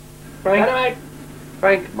Frank. Dynamite.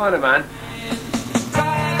 Frank, come on, man.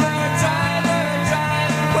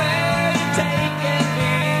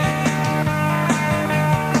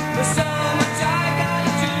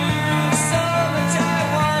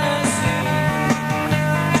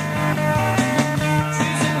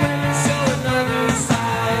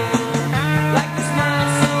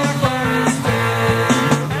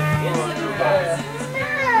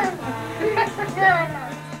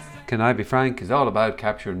 Can I Be Frank is all about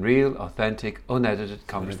capturing real, authentic, unedited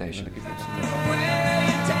conversation.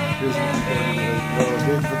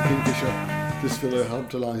 This fella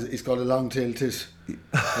helped along. He's got a long tail tit,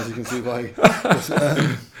 as you can see why.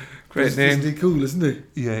 But, Great name. Isn't he cool, isn't he?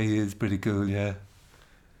 Yeah, he is pretty cool, yeah.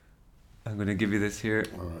 I'm going to give you this here.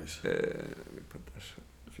 All right. Let me put that,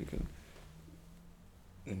 if you can.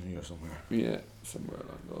 In here somewhere. Yeah, somewhere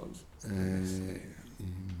along those.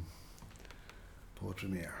 Poetry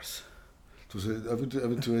Mares. It was I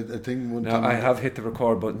went to a thing one Now, time. I have hit the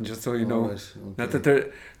record button, just so you know. Right, okay. Not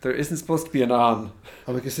that there isn't supposed to be an on.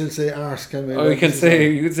 And we can still say arse, can we? Oh, you can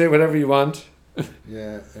say whatever you want.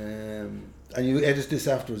 Yeah. And you edit this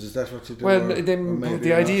afterwards, is that what you do? Well, or maybe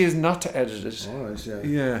the idea is not to edit it. All right, yeah.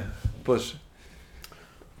 Yeah, but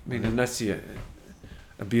I mean, unless you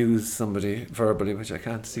abuse somebody verbally, which I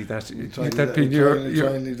can't see that. Try and That being your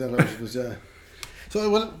leave that out, but yeah. So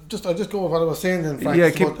I'll just go with what I was saying then, Frank,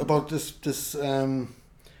 Yeah, about this piece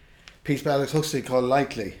by Alex Huxley called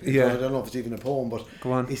Lightly. Yeah. I don't know if it's even a poem, but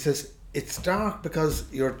Go on. he says, it's dark because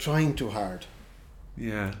you're trying too hard.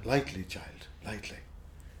 Yeah. Lightly, child, lightly.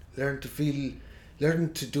 Learn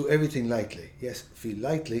to do everything lightly. Yes, feel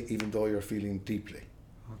lightly even though you're feeling deeply.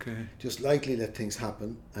 Okay. Just lightly let things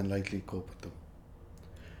happen and lightly cope with them.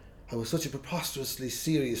 I was such a preposterously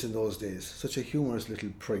serious in those days, such a humorous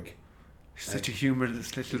little prig. Such a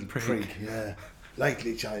humorless little prig. Yeah.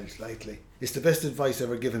 Lightly, child, lightly. It's the best advice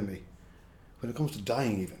ever given me. When it comes to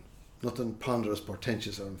dying even, nothing ponderous,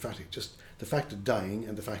 portentous or emphatic, just the fact of dying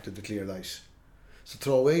and the fact of the clear light. So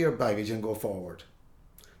throw away your baggage and go forward.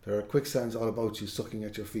 There are quicksands all about you sucking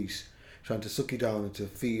at your feet, trying to suck you down into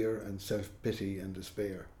fear and self-pity and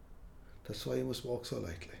despair. That's why you must walk so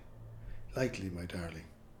lightly. Lightly, my darling.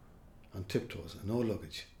 On tiptoes and no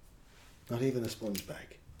luggage. Not even a sponge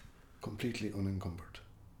bag. Completely unencumbered.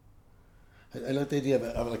 I like the idea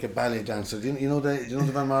of like a ballet dancer. You know the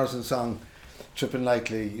Van Morrison song, "Tripping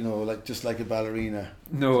Lightly." You know, like just like a ballerina.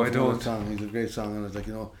 No, I don't. Song. It's a great song, and it's like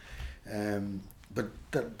but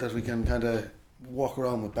that we can kind of walk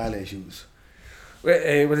around with ballet shoes. Well,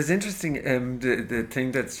 it's interesting. The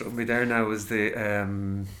thing that struck me there now was it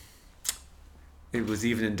was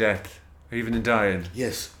even in death, or even in dying.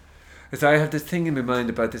 Yes. Because I have this thing in my mind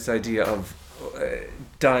about this idea of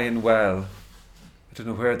dying well. I don't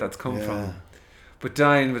know where that's come from, but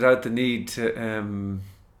dying without the need to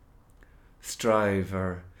strive,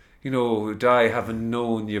 or die having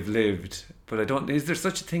known you've lived. But I don't. Is there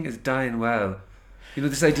such a thing as dying well?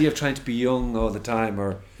 This idea of trying to be young all the time,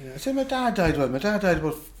 or I say my dad died well. My dad died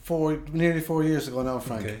about nearly 4 years ago now,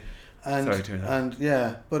 Frank. Okay. And, sorry to hear that. And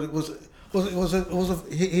yeah, but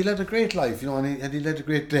he led a great life, and he led a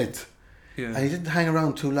great death. Yeah. And he didn't hang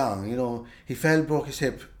around too long, He fell, broke his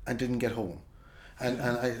hip, and didn't get home. And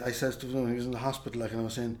I said to him, he was in the hospital, and I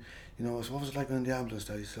was saying, so what was it like when the ambulance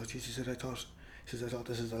died? He said, I thought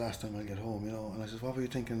this is the last time I'll get home, And I said, what were you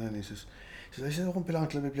thinking then? He says, I won't be long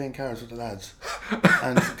till I'll be playing cards with the lads.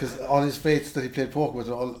 And because all his mates that he played poker with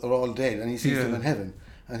are all dead, and he sees them in heaven.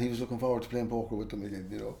 And he was looking forward to playing poker with them again,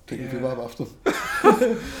 taking a few bob off them.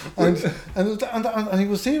 and he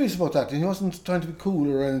was serious about that. He wasn't trying to be cool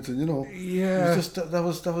or anything, Yeah. It was just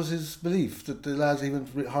that was his belief, that the lads he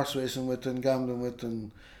went horse racing with and gambling with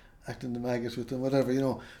and acting the maggot with and whatever,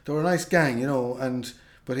 They were a nice gang,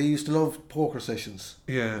 but he used to love poker sessions.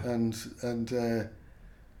 Yeah.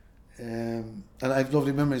 And I've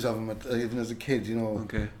lovely memories of him even as a kid,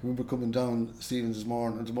 Okay. I remember coming down Stevens'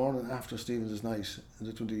 morning, the morning after Stevens' night,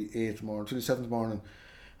 the 27th morning,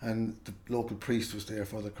 and the local priest was there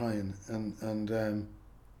for the crying, and the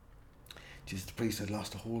priest had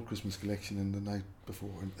lost a whole Christmas collection in the night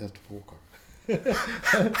before at the poker.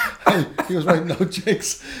 He was writing out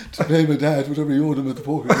checks to pay my dad whatever he owed him at the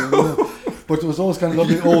poker game, But there was always kind of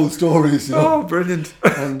lovely old stories, Oh, brilliant.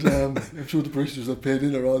 And I'm sure the parishioners have paid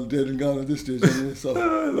in are all dead and gone at this stage anyway, so.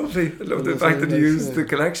 Lovely. I love the fact that you used the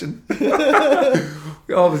collection.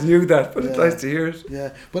 We always knew that, but it's nice to hear it.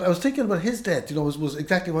 Yeah, but I was thinking about his death, was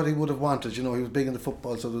exactly what he would have wanted. He was big in the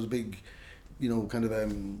football, so there was a big, kind of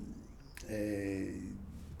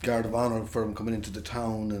guard of honour for him coming into the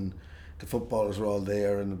town, and the footballers were all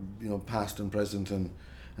there, and past and present and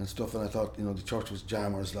stuff. And I thought, the church was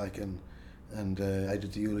jammers, and I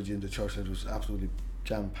did the eulogy in the church, and it was absolutely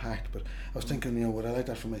jam-packed. But I was thinking, would I like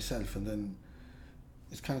that for myself? And then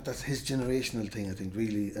it's kind of, that's his generational thing, I think,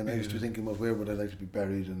 really. And I used to be thinking about where would I like to be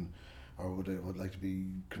buried, or would I like to be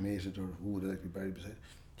cremated, or who would I like to be buried beside?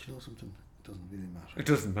 Do you know something? It doesn't really matter. It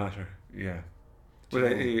doesn't matter, yeah. But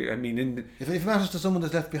I mean, if it matters to someone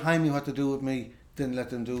that's left behind me what to do with me, then let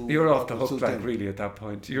them do. You're off the hook, like, really, at that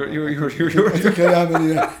point. You're I think I am,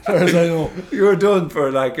 anyway, as far as I know. You're done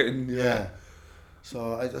for, like, yeah.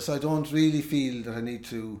 So I don't really feel that I need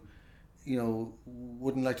to,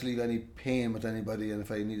 wouldn't like to leave any pain with anybody, and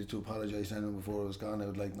if I needed to apologise to anyone before I was gone, I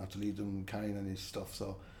would like not to leave them carrying any stuff.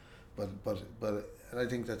 So, but I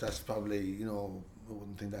think that's probably, I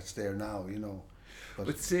wouldn't think that's there now,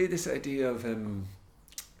 But say this idea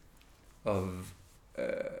of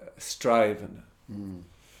striving.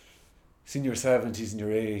 It's in your 70s and your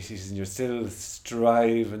 80s, and you're still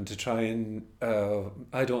striving to try and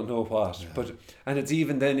I don't know what, and it's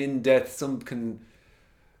even then in death. Some can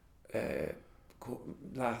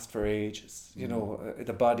last for ages.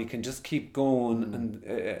 The body can just keep going, and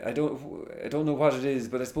I don't know what it is,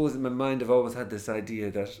 but I suppose in my mind I've always had this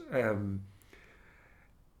idea that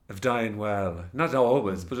of dying well. Not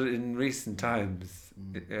always, but in recent times,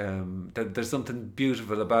 that there's something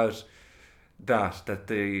beautiful about that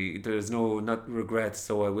there's not regrets.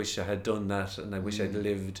 So I wish I had done that, and I wish I'd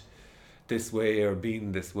lived this way or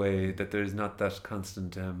been this way. That there's not that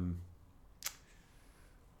constant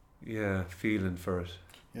feeling for it.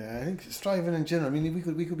 Yeah, I think striving in general. I mean,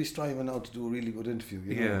 we could be striving now to do a really good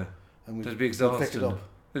interview. And that'd be exhausting. We'd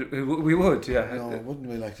pick it up. We would, yeah. Wouldn't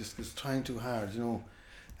we, like, just trying too hard,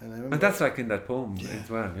 And that's like in that poem as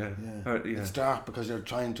well, yeah. It's dark because you're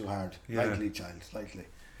trying too hard. Lightly, child, lightly.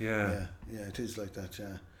 Yeah, it is like that,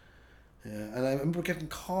 yeah. And I remember getting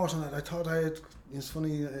caught on it. I thought it's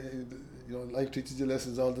funny, life teaches you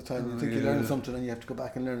lessons all the time. You think you learn something and you have to go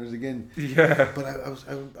back and learn it again. Yeah. But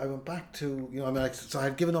I went back to, so I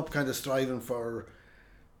had given up kind of striving for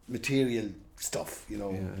material stuff, Yeah,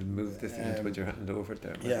 and move this thing into what you're handing over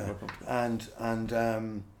there.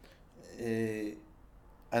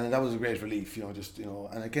 And that was a great relief,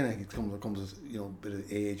 and again, I think it comes with, a bit of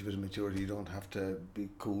age, a bit of maturity. You don't have to be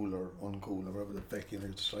cool or uncool or whatever the heck you're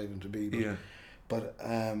striving to be. But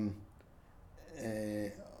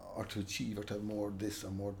or to achieve, or to have more this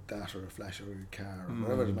or more that, or a flash, or a car, or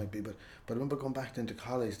whatever it might be. But I remember going back into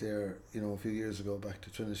college there, a few years ago, back to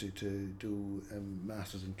Trinity to do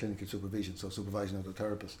masters in clinical supervision, so supervising other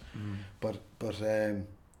therapists. But there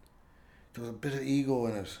was a bit of ego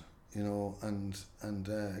in it. And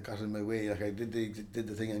it got in my way. Like, I did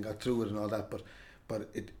the thing and got through it and all that, but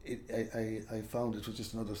I found it was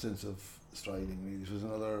just another sense of striving. Really, it was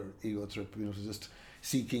another ego trip. It was just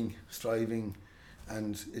seeking, striving,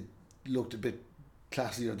 and it looked a bit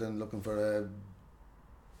classier than looking for a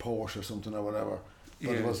Porsche or something or whatever.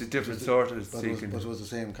 But it was a different sort of seeking. But it was the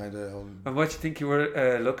same kind of. And what do you think you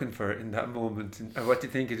were looking for in that moment? And what do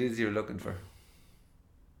you think it is you're looking for?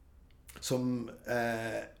 Some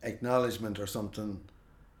acknowledgement or something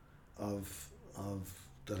of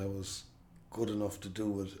that I was good enough to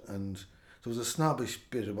do it, and there was a snobbish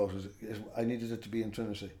bit about it. I needed it to be in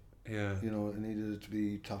Trinity. Yeah. I needed it to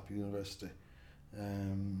be top university,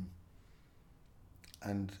 and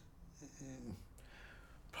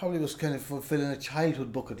probably was kind of fulfilling a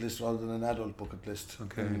childhood bucket list rather than an adult bucket list.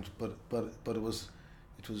 Okay. But it was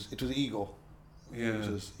ego. Yeah.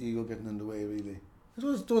 It was ego getting in the way, really. There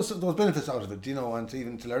was benefits out of it, and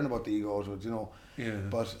even to learn about the ego out of it, Yeah.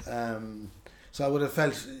 But so I would have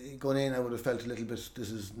felt going in. I would have felt a little bit. This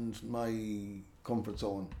isn't my comfort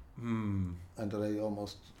zone, and that I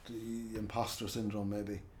almost the imposter syndrome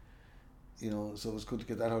maybe. So it was good to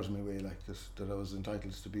get that out of my way, like that I was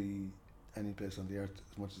entitled to be any place on the earth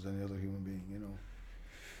as much as any other human being,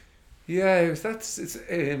 Yeah, it's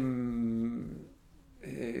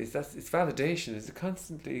validation. It's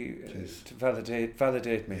constantly to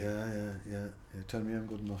validate me. Yeah. Tell me I'm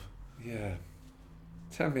good enough. Yeah,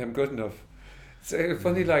 tell me I'm good enough. It's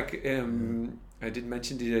funny, like I did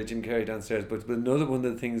mention to Jim Carrey downstairs, but another one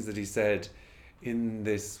of the things that he said in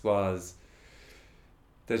this was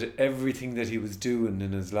that everything that he was doing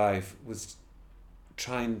in his life was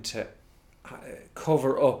trying to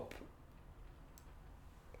cover up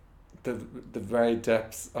the very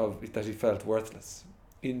depths of that he felt worthless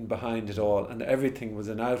in behind it all, and everything was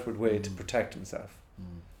an outward way to protect himself.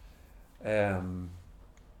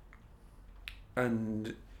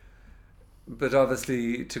 But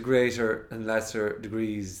obviously to greater and lesser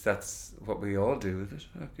degrees, that's what we all do with it.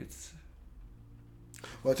 Look,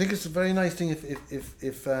 well, I think it's a very nice thing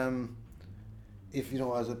if if you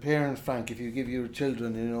know, as a parent, Frank, if you give your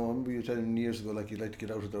children, you know, I remember you telling me years ago, like you'd like to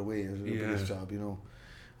get out of their way, as their biggest job, you know,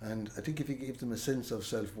 and I think if you give them a sense of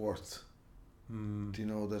self-worth, you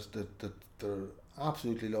know, that they're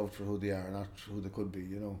absolutely loved for who they are, not who they could be,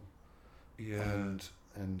 you know,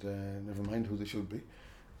 and never mind who they should be,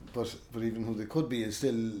 but even who they could be is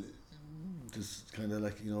still just kind of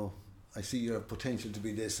like, you know, I see your potential to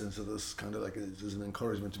be this, and so there's kind of like there's an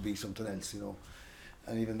encouragement to be something else, you know.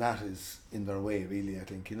 And even that is in their way, really, I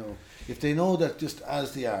think, you know. If they know that just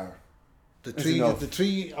as they are, the tree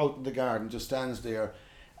out in the garden just stands there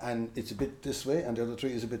and it's a bit this way and the other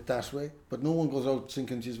tree is a bit that way, but no one goes out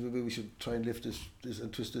thinking, geez, maybe we should try and lift this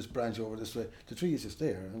and twist this branch over this way. The tree is just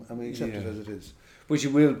there and we accept it as it is. But you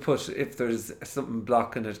will put, if there's something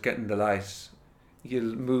blocking it getting the light,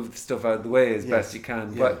 you'll move the stuff out of the way as best you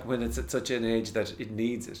can, but when it's at such an age that it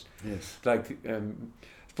needs it. Yes. Like, I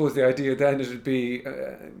suppose the idea then it would be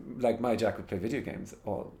like my Jack would play video games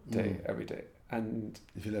all day, every day, and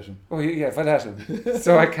if you let him. Oh yeah, if I let him.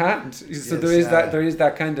 So I can't. So there is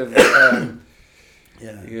that kind of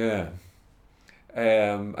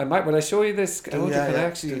I might. Will I show you this? Can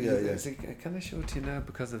I show it to you now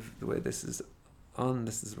because of the way this is on?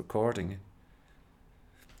 This is recording.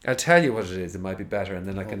 I'll tell you what it is. It might be better, and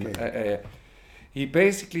then I can. He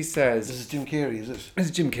basically says, "This is Jim Carrey, is it?" This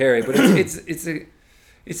is Jim Carrey, but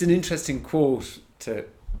it's an interesting quote to.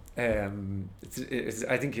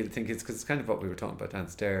 I think you'll think it's because it's kind of what we were talking about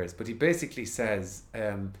downstairs. But he basically says,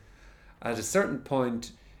 at a certain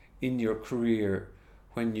point in your career,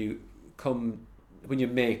 when you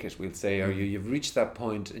make it, we'll say, or you've reached that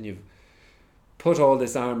point and you've put all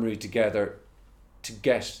this armory together to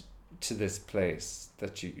get to this place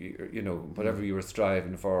that you know, whatever you were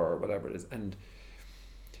striving for or whatever it is, and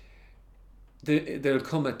there'll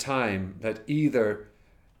come a time that either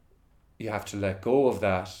you have to let go of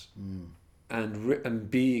that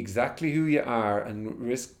and be exactly who you are and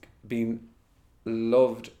risk being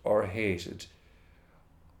loved or hated,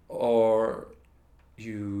 or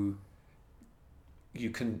you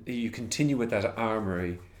continue with that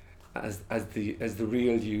armory as the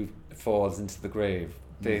real you falls into the grave,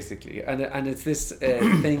 basically, and it's this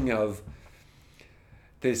thing of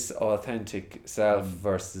this authentic self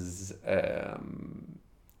versus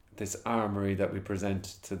this armory that we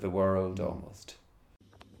present to the world almost.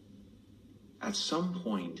 At some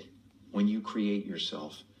point, when you create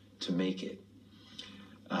yourself to make it,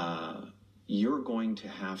 you're going to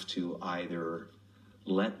have to either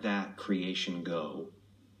let that creation go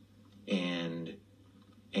and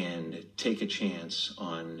take a chance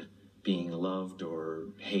on being loved or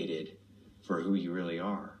hated for who you really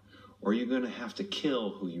are, or you're going to have to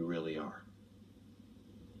kill who you really are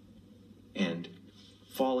and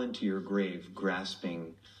fall into your grave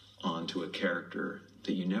grasping onto a character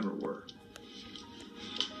that you never were.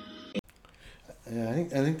 I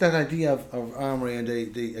think that idea of armory, and I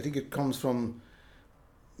think it comes from,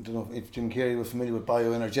 I don't know if Jim Carrey was familiar with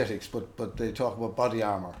bioenergetics, but they talk about body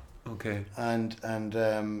armor. Okay. And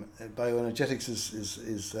bioenergetics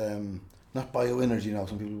is not bioenergy now.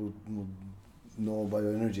 Some people would know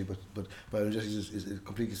bioenergy, but bioenergetics is a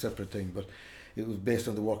completely separate thing. But it was based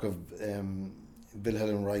on the work of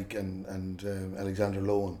Wilhelm Reich and Alexander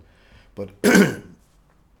Lowen. But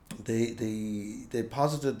they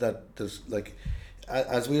posited that there's, like,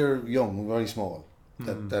 as we are young, we're very small,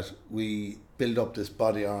 that we build up this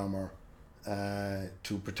body armor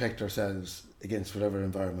to protect ourselves against whatever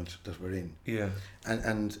environment that we're in. Yeah.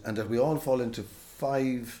 And that we all fall into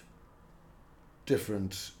 5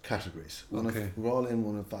 different categories. We're all in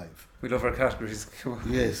one of 5. We love our categories.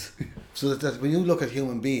 Yes. So that when you look at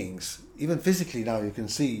human beings, even physically now, you can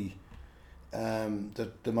see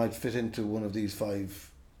that they might fit into one of these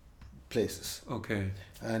 5 places. Okay.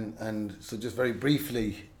 And so just very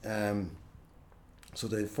briefly, so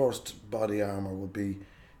the first body armor would be,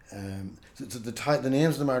 so the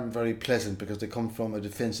names of them aren't very pleasant because they come from a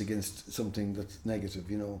defense against something that's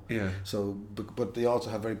negative, you know. Yeah. So, but they also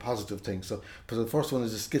have very positive things. So, but the first one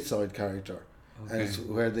is a schizoid character, and it's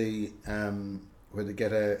where they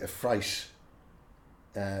get a fright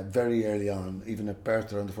very early on, even at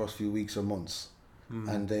birth or in the first few weeks or months.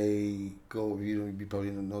 And they go, you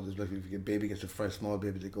probably know this, like if a baby gets a fright, small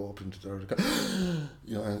baby, they go up into their,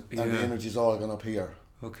 you know, and the energy's all gone up here.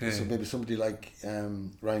 Okay. So maybe somebody like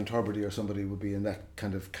Ryan Tubridy or somebody would be in that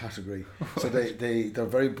kind of category. So they're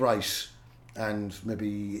very bright and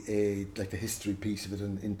maybe like a history piece of it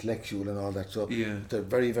and intellectual and all that. So they're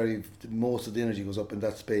very, very, most of the energy goes up in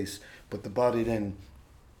that space. But the body then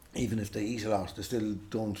even if they eat a lot, they still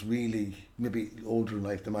don't really. Maybe older in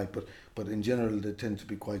life they might, but in general they tend to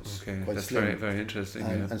be quite That's slim. very, very interesting.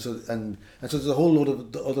 And so there's a whole load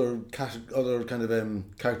of the other kind of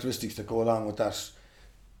characteristics that go along with that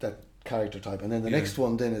character type. And then the next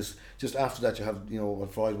one then is just after that you have, you know,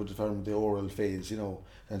 what Freud would term the oral phase, you know,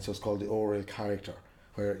 and so it's called the oral character,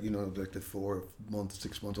 where, you know, like the 4 months,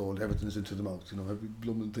 6 months old, everything is into the mouth, you know, every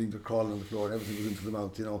blooming thing, they're crawling on the floor, everything goes into the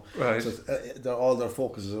mouth, you know. Right. So all their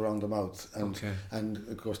focus is around the mouth, and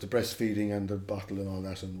of course the breastfeeding and the bottle and all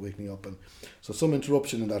that, and waking up, and so some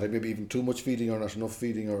interruption in that, maybe even too much feeding or not enough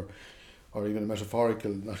feeding, or even a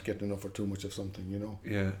metaphorical not getting enough or too much of something, you know.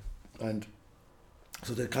 Yeah. And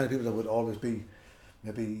so the kind of people that would always be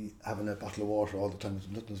maybe having a bottle of water all the time.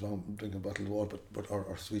 Nothing's wrong with drinking a bottle of water, but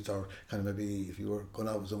or sweets, or kind of maybe if you were going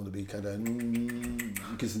out with someone to be kind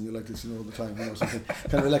of kissing you like this, you know, all the time, you know, something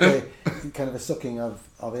kind of like a sucking of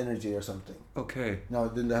energy or something. Okay. Now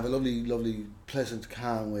then they have a lovely, pleasant,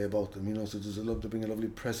 calm way about them, you know. So there's they bring a lovely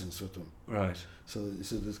presence with them. Right. So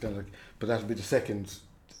there's kind of like, but that'll be the second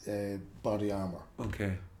body armor.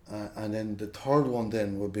 Okay. And then the third one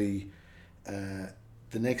then would be.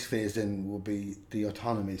 The next phase then will be the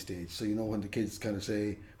autonomy stage. So, you know, when the kids kind of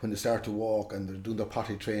say, when they start to walk and they're doing their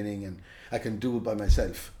potty training, and I can do it by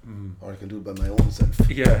myself, or I can do it by my own self.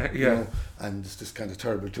 Yeah. You know? And it's this kind of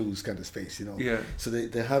terrible twos kind of space, you know. Yeah. So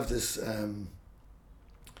they have this,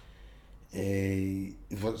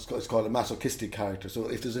 it's called a masochistic character. So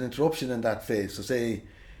if there's an interruption in that phase, so say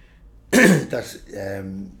that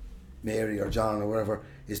Mary or John or wherever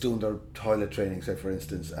is doing their toilet training, say for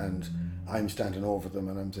instance, and I'm standing over them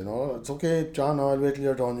and I'm saying, oh, it's okay, John, I'll wait till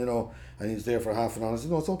you're done, you know, and he's there for half an hour. I said,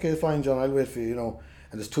 no, it's okay, fine, John, I'll wait for you, you know,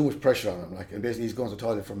 and there's too much pressure on him, like, and basically he's going to the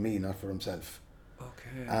toilet for me, not for himself.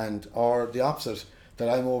 Okay. And or the opposite, that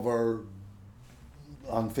I'm over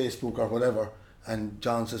on Facebook or whatever, and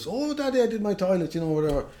John says, oh, Daddy, I did my toilet, you know,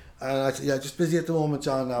 whatever. And I said, yeah, just busy at the moment,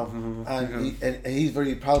 John, now. And he's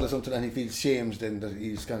very proud of something, and he feels shamed then that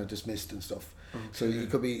he's kind of dismissed and stuff. Okay. So it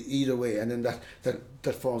could be either way. And then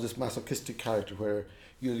that forms this masochistic character where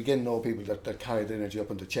you again know people that carry the energy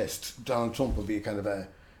up on the chest. Donald Trump would be kind of a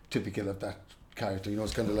typical of that character. You know,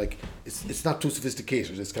 it's kind of like, it's not too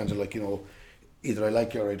sophisticated. It's kind of like, you know, either I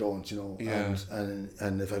like you or I don't, you know,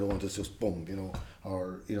 and if I don't, it's just boom, you know,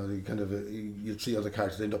 or, you know, you kind of you'd see other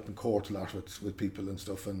characters end up in court a lot with people and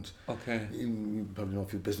stuff, and you probably know a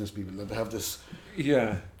few business people, and they have this.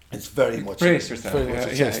 Yeah. It's very much brace yourself. Very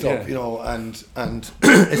much up, you know, and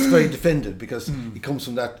it's very defended because it comes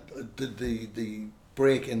from that the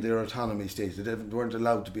break in their autonomy stage. They weren't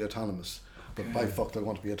allowed to be autonomous, but by fuck they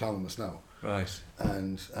want to be autonomous now. Right.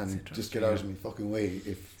 And just get out of me fucking way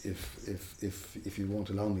if you won't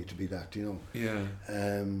allow me to be that, you know. Yeah.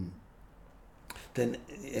 Then,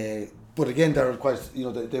 but again, they're quite, you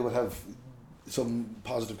know, they would have some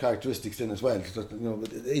positive characteristics then as well. So, you know,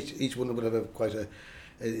 but each one would have quite a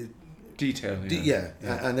detail.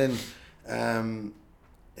 And then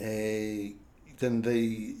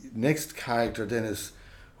the next character then is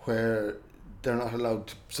where they're not allowed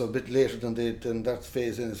to, so a bit later than that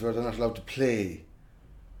phase in is where they're not allowed to play.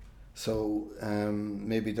 So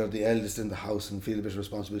maybe they're the eldest in the house and feel a bit of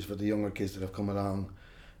responsibility for the younger kids that have come along,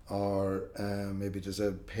 or maybe there's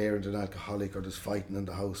a parent, an alcoholic, or there's fighting in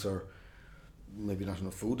the house, or maybe not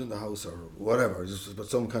enough food in the house, or whatever, but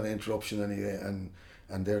some kind of interruption anyway,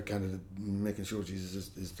 and they're kind of making sure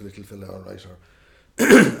Jesus is the little fella all right, or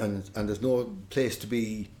and there's no place to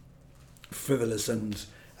be frivolous and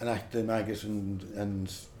act the maggot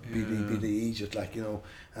and be the Egypt, like, you know.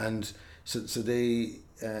 And so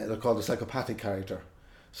they're called the psychopathic character.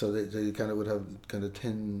 So they kind of would have kind of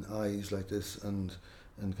thin eyes like this, and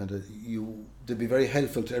kind of they'd be very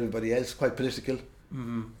helpful to everybody else, quite political.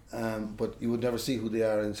 But you would never see who they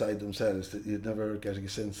are inside themselves. You'd never get a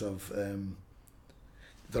sense of.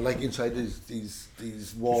 They're like inside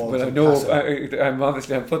these walls. Well, I know. I'm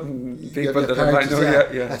putting people that I might know.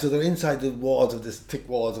 And so they're inside the walls of this thick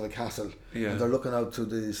walls of a castle. Yeah. And they're looking out through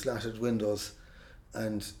the slatted windows,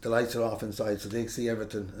 and the lights are off inside, so they see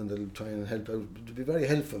everything, and they'll try and help out. It'll be very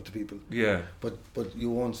helpful to people. Yeah. But you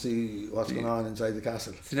won't see what's going on inside the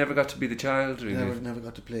castle. So you never got to be the child, really. Never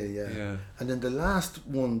got to play. Yeah. And then the last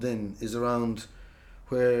one then is around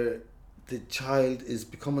where the child is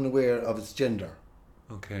becoming aware of its gender.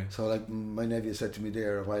 Okay. So like my nephew said to me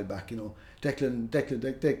there a while back, you know, Declan,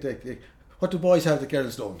 what do boys have that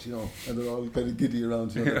girls don't, you know? And they're all kind of giddy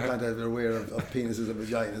around, you know, they kind of they're aware of penises and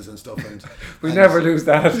vaginas and stuff. And we never lose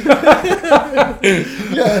that.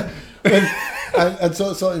 Yeah. And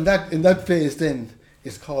so in that phase then,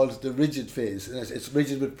 is called the rigid phase, and it's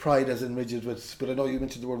rigid with pride, as in rigid with. But I know you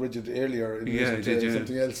mentioned the word rigid earlier in relation to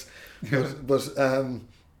something else. But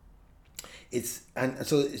it's and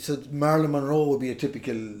so Marilyn Monroe would be a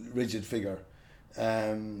typical rigid figure.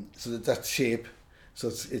 So that shape. So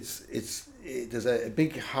it's there's a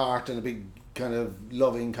big heart and a big kind of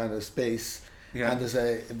loving kind of space, and there's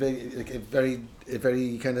a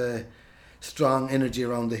very kind of strong energy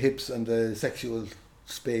around the hips and the sexual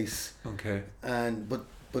space. Okay. And but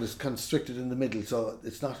it's constricted in the middle, so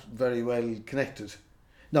it's not very well connected.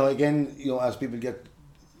 Now again, as people get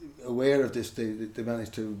aware of this, they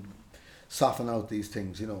manage to soften out these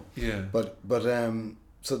things, Yeah. But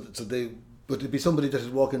it'd be somebody that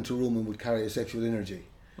would walk into a room and would carry a sexual energy.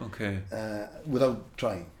 Okay. Without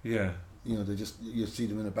trying. Yeah. They just, you see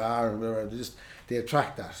them in a bar or whatever, they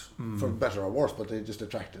attract that, for better or worse, but they just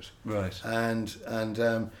attract it. Right. And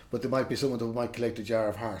but there might be someone that might collect a jar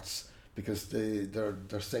of hearts because their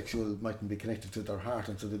sexual mightn't be connected to their heart,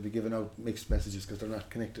 and so they'll be giving out mixed messages because they're not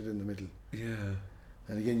connected in the middle. Yeah.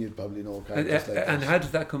 And again, you'd probably know characters like that. And how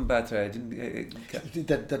did that come back to? I didn't.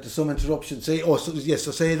 That there's some interruption. Say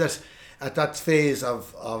that at that phase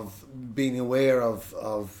of being aware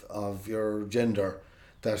of your gender,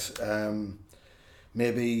 that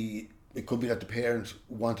maybe it could be that the parent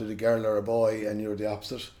wanted a girl or a boy and you're the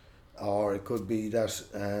opposite, or it could be that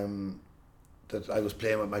that I was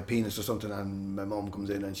playing with my penis or something and my mum comes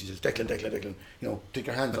in and she says, Declan, take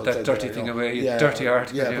your hands outside that dirty there, thing away, dirty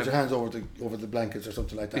art. Yeah, put your hands over the blankets or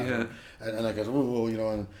something like that. Yeah. And I go,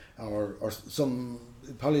 or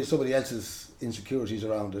probably somebody else's insecurities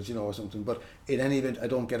around it, or something. But in any event, I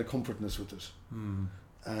don't get a comfortness with it.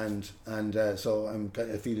 And so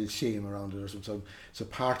I feel shame around it or something. So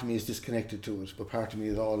part of me is disconnected to it, but part of me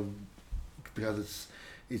is all because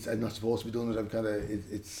it's I'm not supposed to be doing it.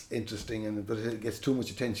 It's interesting, but it gets too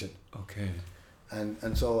much attention. Okay.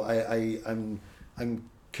 And so I'm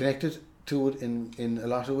connected to it in a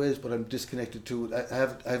lot of ways, but I'm disconnected to it.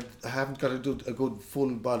 I haven't got a good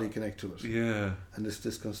full body connect to it. Yeah. And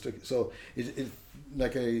it's constricted. So it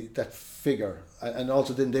like that figure, and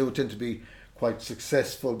also then they would tend to be quite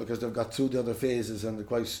successful because they've got through the other phases and they're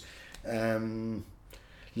quite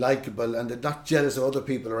likeable, and they're not jealous of other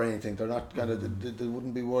people or anything. They're not kind of they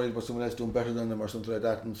wouldn't be worried about someone else doing better than them or something like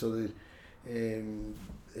that, and so they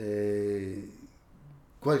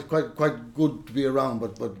quite good to be around,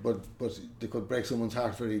 but they could break someone's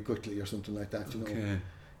heart very quickly or something like that. Okay.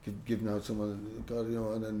 Giving out someone, God,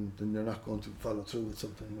 and then you're not going to follow through with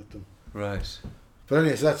something with them. Right. But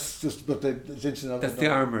anyway, so that's just. But it's interesting. That's the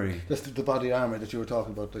armory. That's the body armour that you were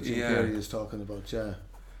talking about. That Jim Carrey is talking about. Yeah.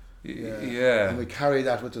 Yeah. And we carry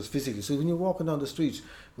that with us physically. So when you're walking down the streets,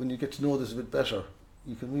 when you get to know this a bit better,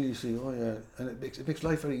 you can really see. Oh yeah, and it makes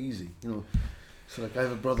life very easy. So like I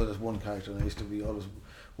have a brother that's one character, and I used to be always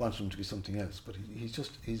wanting him to be something else, but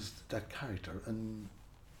he's that character, and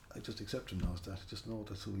I just accept him now as that. I just know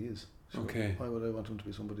that's who he is. So okay. Why would I want him to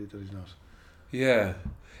be somebody that he's not? Yeah,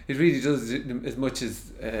 it really does. As much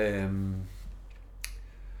as the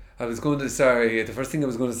first thing I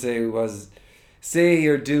was going to say was, say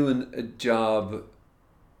you're doing a job,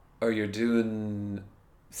 or you're doing,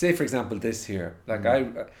 say for example this here, like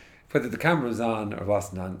whether the camera was on or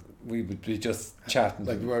wasn't on, we would be just chatting.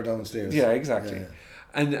 Like we were downstairs. Yeah, exactly. Yeah.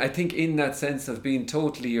 And I think in that sense of being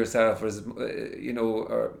totally yourself, or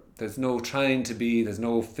there's no trying to be, there's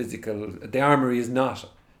no physical, the armory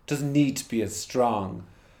doesn't need to be as strong,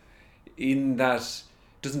 in that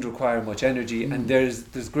doesn't require much energy, and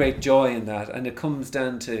there's great joy in that, and it comes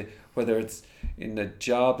down to whether it's in a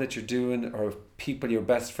job that you're doing, or people you're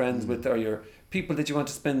best friends with, or your people that you want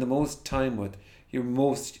to spend the most time with, you're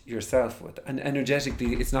most yourself with, and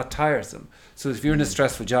energetically it's not tiresome. So if you're in a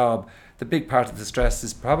stressful job, the big part of the stress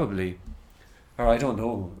is probably, or I don't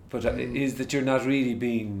know, but is that you're not really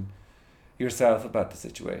being yourself about the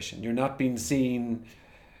situation. You're not being seen,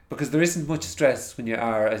 because there isn't much stress when you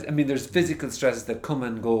are. I mean, there's physical stresses that come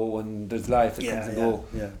and go, and there's life that comes and go.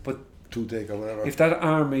 Yeah. But toothache or whatever. If that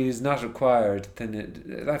army is not required,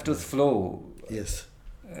 then life does flow. Yes.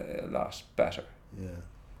 A lot better. Yeah.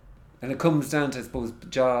 And it comes down to, I suppose,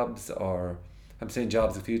 jobs, or I'm saying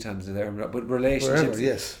jobs a few times there, but relationships. Wherever,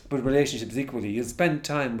 yes. But relationships equally. You spend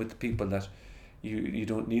time with the people that you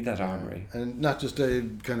don't need that armory. And not just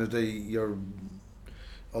your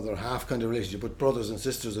other half kind of relationship, but brothers and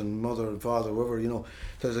sisters and mother and father, whoever,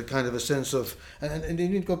 there's a kind of a sense of, and you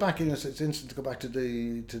need to go back, it's instant to go back to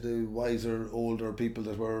the wiser, older people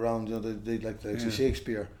that were around, they like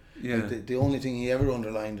Shakespeare. Yeah. Like the only thing he ever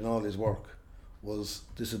underlined in all his work was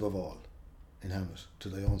this above all, in Hamlet, to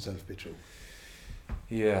thy own self be true.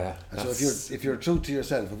 Yeah. And so if you're true to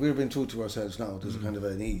yourself, if we're being true to ourselves now, there's a kind of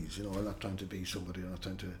an ease. You know, I'm not trying to be somebody. I'm not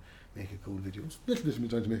trying to make a cool video. It's a little bit of me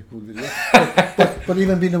trying to make a cool video, but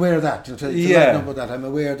even being aware of that, you know, to lighten up with that, I'm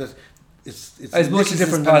aware that it's as much as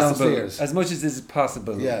different is possible. than downstairs. As much as is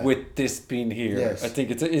possible with this being here, Yes. I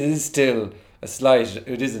think it is still a slight.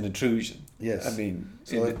 It is an intrusion. Yes. I mean,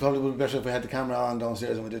 so it probably would be better if we had the camera on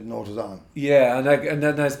downstairs and we didn't know it was on. Yeah, and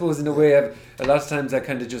then I suppose in a way, a lot of times I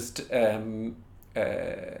kind of just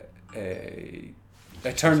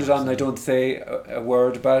I turn it on and I don't say a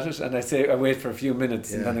word about it, and I wait for a few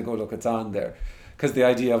minutes and then I go, look, it's on there, because the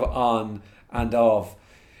idea of on and off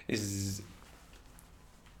is,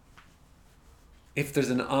 if there's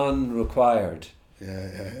an on required,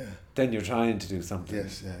 then you're trying to do something.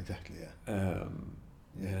 Yes, yeah, exactly,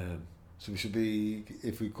 yeah. So we should be,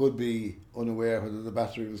 if we could be unaware whether the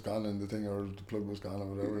battery was gone in the thing or the plug was gone or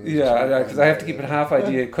whatever. Yeah, because I have to keep it half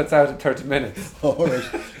idea. It cuts out at 30 minutes. Oh, all right.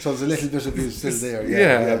 So there's a little bit of you still there.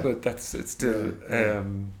 Yeah, but it's still... Yeah.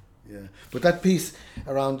 But that piece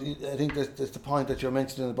around, I think that's the point that you're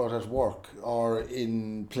mentioning about at work or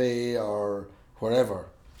in play or wherever,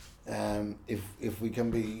 if we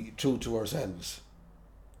can be true to ourselves.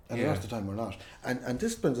 And the rest of the time we're not. And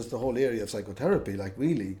this brings us to the whole area of psychotherapy, like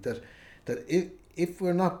really, that if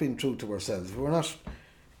we're not being true to ourselves, if we're not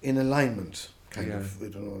in alignment, kind of, I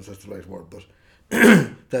don't know if that's the right word, but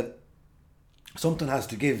that something has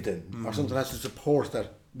to give then, or something has to support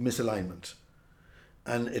that misalignment.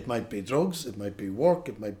 And it might be drugs, it might be work,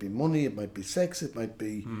 it might be money, it might be sex, it might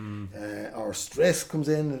be our stress comes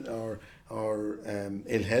in, or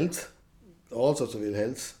ill health, all sorts of ill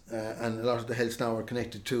health, and a lot of the healths now are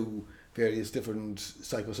connected to various different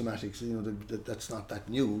psychosomatics. You know, that's not that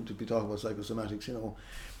new to be talking about psychosomatics. You know,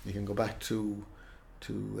 you can go back to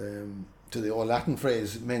the old Latin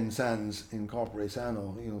phrase "mens sans in corpore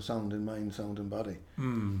sano." You know, sound in mind, sound in body.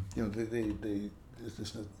 You know,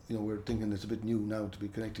 it's not, you know, we're thinking it's a bit new now to be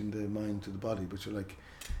connecting the mind to the body, but you're like,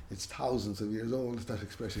 it's thousands of years old, that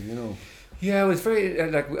expression, you know. Yeah, it was very,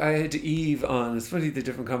 like, I had Eve on, it's funny the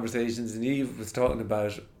different conversations, and Eve was talking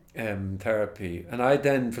about therapy, and I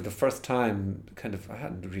then, for the first time, I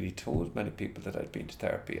hadn't really told many people that I'd been to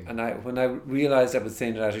therapy, and when I realised I was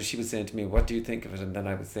saying it out, she was saying to me, what do you think of it, and then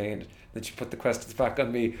I was saying it, then she put the questions back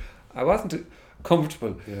on me. I wasn't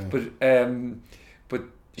comfortable, but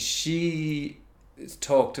she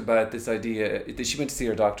talked about this idea that she went to see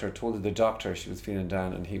her doctor, told the doctor she was feeling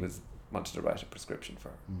down, and he wanted to write a prescription for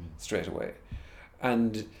her straight away.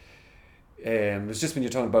 And it's just when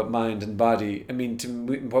you're talking about mind and body, I mean,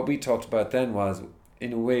 what we talked about then was,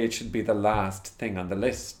 in a way, it should be the last thing on the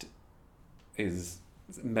list is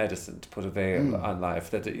medicine, to put a veil on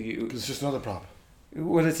life. That it's just another prop.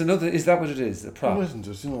 Well, it's another. Is that what it is? A prop? No, it isn't.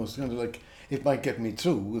 It's, you know, it's kind of like, it might get me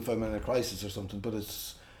through if I'm in a crisis or something, but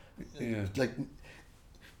it's like,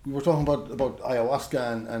 we were talking about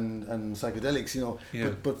ayahuasca and psychedelics, you know,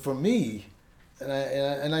 but for me,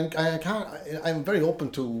 I'm very open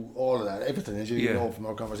to all of that, everything, as you know from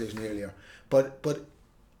our conversation earlier. But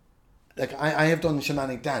like I have done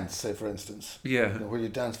shamanic dance, say for instance, you know, where you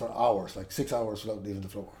dance for hours, like 6 hours without leaving the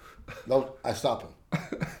floor. No, I stop him.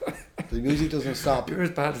 The music doesn't stop. You're as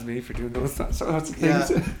bad as me for doing those sorts of things.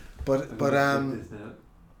 Yeah, But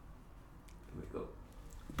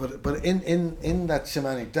in that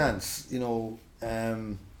shamanic dance, you know,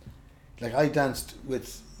 like I danced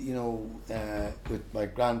with, you know, with my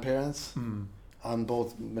grandparents on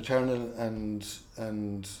both maternal and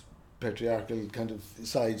patriarchal kind of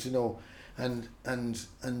sides, you know, and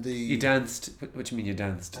the. You danced. What do you mean you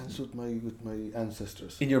danced? Danced with my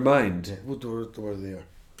ancestors. In your mind. Yeah, they were there.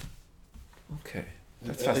 Okay,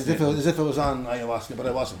 that's fascinating. As if it was on ayahuasca, but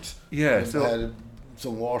I wasn't. Yeah, I had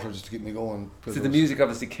some water just to keep me going. So the music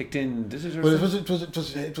obviously kicked in, did it? Well,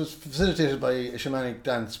 it was facilitated by a shamanic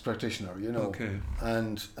dance practitioner, you know. Okay.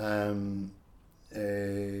 And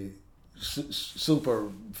a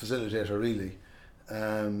super facilitator, really.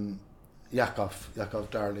 Yakov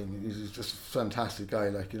Darling. He's just a fantastic guy,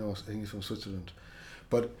 like, you know, I think he's from Switzerland.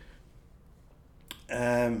 But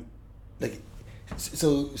like,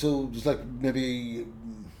 so there's like maybe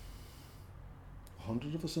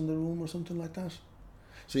 100 of us in the room or something like that.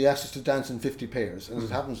 So he asked us to dance in 50 pairs, and as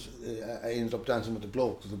it happens, I ended up dancing with the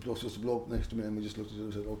bloke, because the bloke's just a bloke next to me, and we just looked at it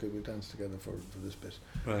and said, okay, we'll dance together for this bit.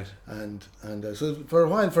 Right. And so for a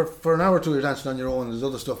while, for an hour or two, you're dancing on your own, there's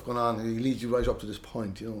other stuff going on, and he leads you right up to this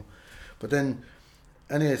point, you know. But then,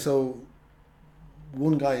 anyway, so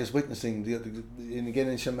one guy is witnessing, and again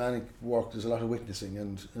in shamanic work, there's a lot of witnessing,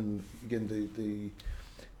 and again,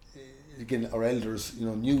 again, our elders, you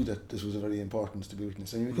know, knew that this was very important to be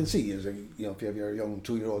witnessed. And you can see, as a, you know, if you have your young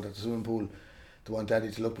 2-year-old at the swimming pool, They want daddy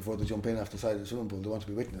to look before they jump in off the side of the swimming pool. They want to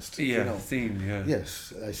be witnessed. Yeah, you know. seen. Yeah.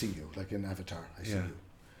 Yes, I see you, like in Avatar. I see Yeah.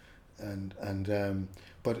 you.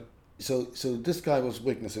 But so this guy was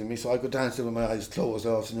witnessing me, so I could dance with my eyes closed. I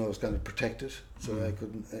also knew I was kind of protected, so I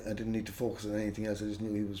didn't need to focus on anything else. I just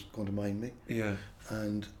knew he was going to mind me. Yeah.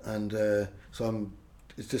 And so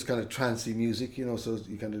it's this kind of trancey music, you know, so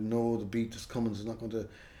you kind of know the beat that's coming. It's not going to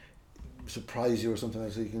surprise you or something like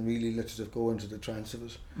that, so you can really let yourself go into the trance of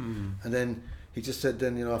it. And then he just said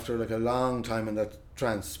then, you know, after like a long time in that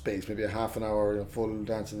trance space, maybe a half an hour, you know, full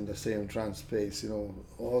dancing in the same trance space, you know,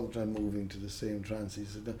 all the time moving to the same trance, he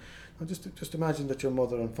said, no, just imagine that your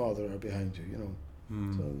mother and father are behind you, you know.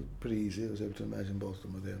 So pretty easy. I was able to imagine both of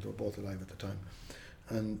them were there. They were both alive at the time.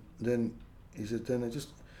 And then he said, then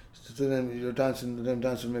you're dancing, then I'm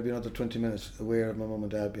dancing maybe another 20 minutes aware of my mum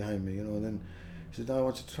and dad behind me, you know, and then he said, now I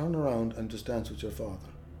want you to turn around and just dance with your father.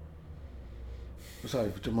 Sorry,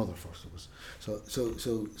 with your mother first it was.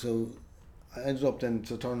 So I ended up then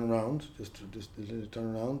to turn around, just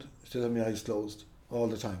turn around, still have my eyes closed all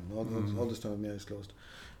the time, all this time with my eyes closed.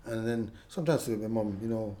 And then some dancing with my mum, you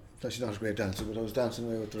know, she's not a great dancer, but I was dancing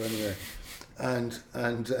away with her anyway. And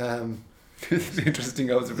It's an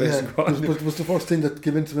interesting observation. yeah, but it was the first thing that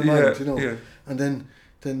came into my mind, you know. Yeah. And then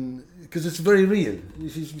because it's very real,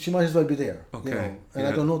 she might as well be there, Okay. you know. And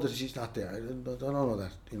I don't know that she's not there. I don't know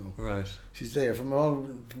that, you know. Right. She's there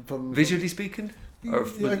from Visually speaking? Or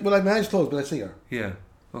well, I have my eyes closed, but I see her. Yeah.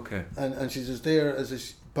 Okay. And she's as there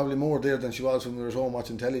as probably more there than she was when we were at home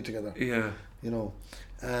watching telly together. Yeah. You know,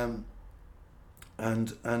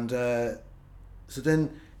 so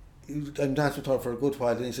then I'm dancing with her for a good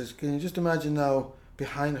while, and he says, "Can you just imagine now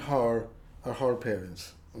behind her are her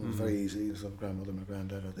parents?" And it was very easy. So grandmother, my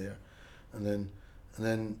granddad are there, and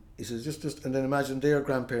then he says, "Just and then imagine their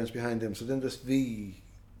grandparents behind them." So then this V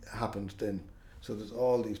happened then. So there's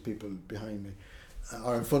all these people behind me,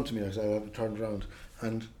 or in front of me as I turned around,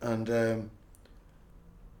 and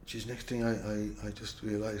geez, next thing I just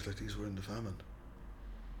realised like these were in the famine.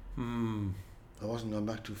 I wasn't gone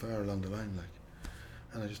back too far along the line, like,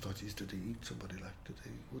 and I just thought, geez, did they eat somebody? Like,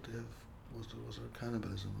 would they have? Was there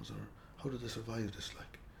cannibalism? How did they survive this?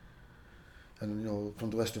 Like, and you know, from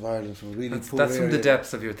the west of Ireland, from a really poor that's area, from the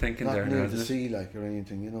depths of your thinking not there, near now, the isn't it? sea, like, or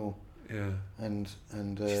anything, you know. Yeah. And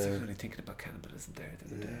Jeez, I was only thinking about cannibalism there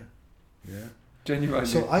the other day. yeah. Genuinely.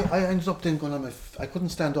 So I ended up then going on I couldn't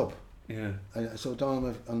stand up. Yeah. So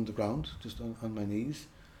down on the ground, just on my knees,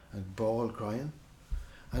 and bawled, crying.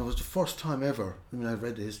 And it was the first time ever, I mean, I'd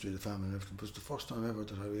read the history of the famine and everything, but it was the first time ever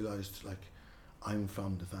that I realised, like, I'm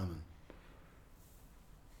from the famine.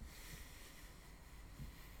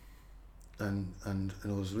 And it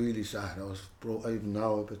was really sad. I was even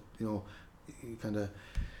now, but, you know, kind of,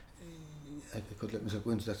 I could let myself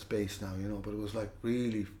go into that space now, you know, but it was like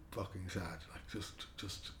really fucking sad, like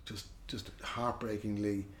just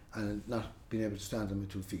heartbreakingly, and not being able to stand on my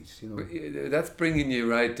 2 feet, you know. But that's bringing you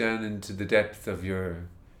right down into the depth of your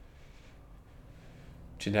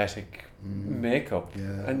genetic makeup.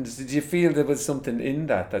 Yeah. And did you feel there was something in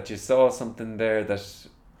that you saw something there that?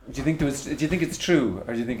 Do you think it's true,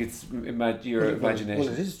 or do you think it's your imagination?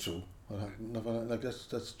 Well, it is true. Like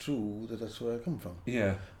that's true. That's where I come from.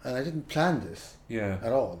 Yeah. And I didn't plan this. Yeah.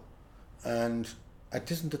 At all, and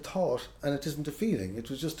it isn't a thought, and it isn't a feeling. It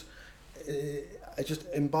was just, I just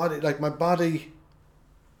embodied, like, my body,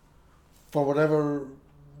 for whatever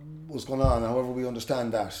was going on, however we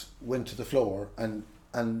understand that, went to the floor, and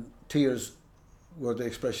tears were the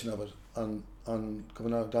expression of it, on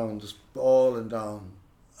coming out down, just all and down,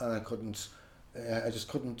 and I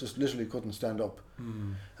just literally couldn't stand up,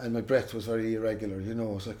 and my breath was very irregular, you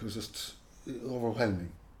know. It was just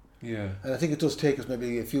overwhelming. Yeah. And I think it does take us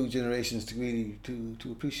maybe a few generations to really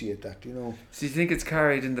to appreciate that, you know. So you think it's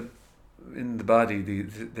carried in the body?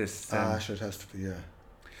 This. Sure, it has to be, yeah.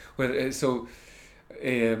 Well, so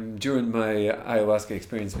during my ayahuasca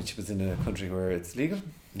experience, which was in a country where it's legal.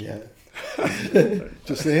 Yeah.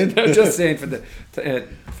 Just saying. Just saying for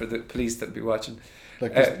the police that'll be watching.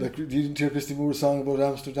 Like you didn't hear Christy Moore's song about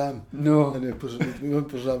Amsterdam? No. And we won't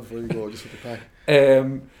put it on before you go, just with the pack.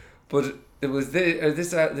 But it was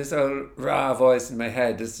this raw voice in my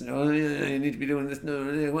head. This, oh yeah, you need to be doing this. No,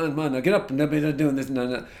 come on, now get up and be doing this.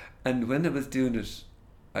 No. And when I was doing it,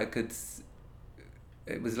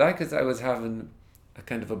 it was like as I was having a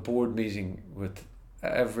kind of a board meeting with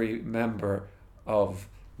every member of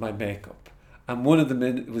my makeup. And one of them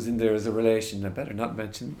was in there as a relation. I better not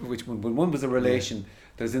mention which one, but one was a relation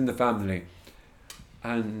that was in the family.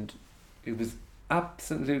 And it was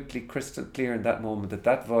absolutely crystal clear in that moment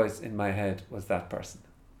that voice in my head was that person.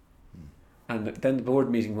 And then the board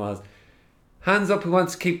meeting was, hands up who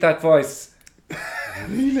wants to keep that voice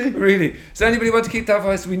Really? Really. Does anybody want to keep that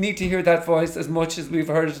voice? We need to hear that voice as much as we've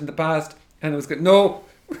heard it in the past. And it was good. No.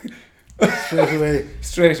 Straight away.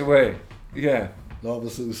 Straight away. Yeah. Love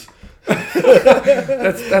Zeus.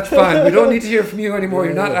 That's fine. We don't need to hear from you anymore.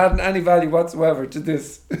 You're not Yeah. adding any value whatsoever to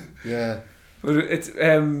this. Yeah. But it's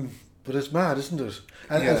But it's mad, isn't it?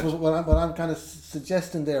 And Yeah. I suppose what I'm kind of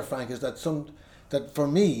suggesting there, Frank, is that for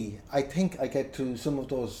me, I think I get to some of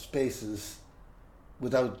those spaces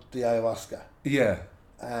without the ayahuasca. yeah.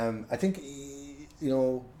 I think,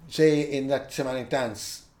 say in that shamanic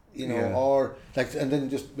dance, Yeah. or like, and then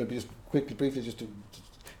briefly,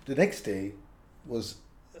 the next day was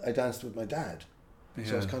I danced with my dad. Yeah.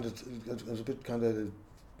 So I was a bit kind of,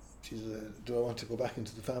 do I want to go back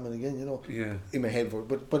into the famine again? Yeah. In my head,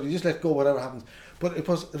 but you just let go, whatever happens. But it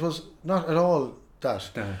was not at all that.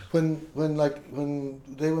 That. When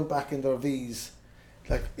they went back in their V's,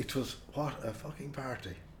 like, it was what a fucking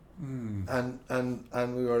party.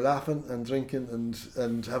 And we were laughing and drinking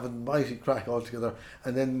and having mighty crack all together.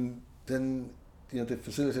 And then the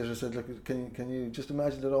facilitator said, look, can you just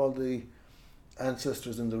imagine that all the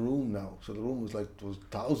ancestors in the room now? So the room was like, there was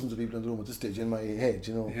thousands of people in the room at this stage in my head,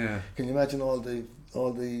 Yeah. Can you imagine all the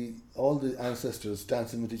ancestors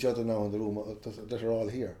dancing with each other now in the room that are all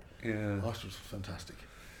here? Yeah. Oh, it was fantastic.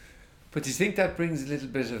 But do you think that brings a little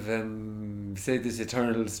bit of, say, this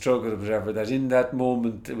eternal struggle or whatever, that in that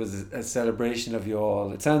moment it was a celebration of you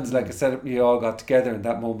all? It sounds like you all got together in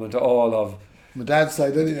that moment, all of... My dad's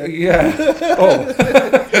side, anyway. Yeah. Oh.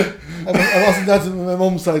 I wasn't dancing with my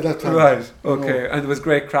mum's side that time. Right, okay. And there was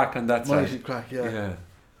great crack on that Mighty side. crack, yeah. Yeah.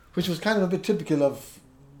 Which was kind of a bit typical of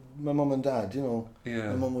my mum and dad, Yeah.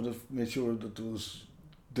 My mum would have made sure that there was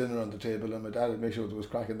dinner on the table, and my dad would make sure there was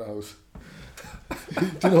crack in the house.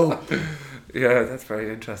 Yeah, that's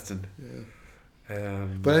very interesting. Yeah.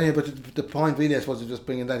 But anyway, the point really, I suppose, of just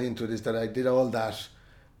bringing that into it is that I did all that.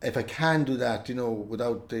 If I can do that,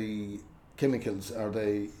 without the chemicals or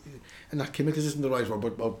and not chemicals isn't the right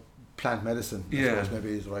word, but plant medicine, I Yeah. suppose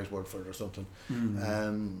maybe is the right word for it or something.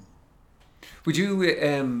 Would you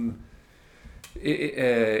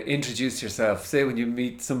introduce yourself? Say when you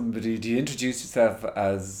meet somebody, do you introduce yourself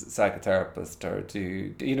as psychotherapist, or do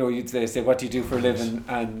you'd say what do you do for a living,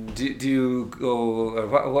 and do you go,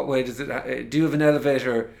 or what way does it? Do you have an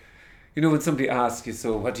elevator? When somebody asks you,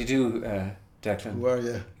 so what do you do, Declan? Who are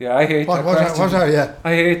you? Yeah, I hate that question. What are you?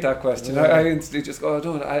 I hate that question. Yeah. I instantly just go,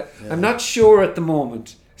 I'm not sure at the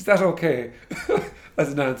moment. Is that okay?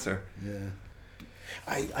 As an answer. Yeah.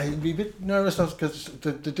 I'd be a bit nervous because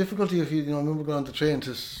the difficulty of I remember going on the train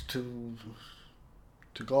to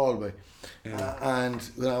Galway, and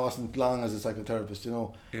when I wasn't long as a psychotherapist,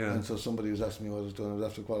 and so somebody was asking me what I was doing. I was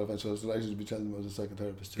after qualified, so I was delighted to be telling them I was a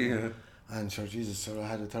psychotherapist. Yeah. And sure, Jesus, sir, I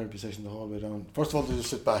had a therapy session the whole way down. First of all, they just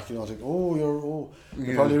sit back, think, you're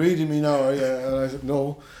probably reading me now, are you? And I said,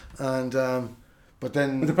 no. And but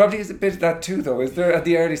then... Well, there probably is a bit of that too, though. Is there, at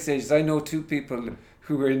the early stages? I know two people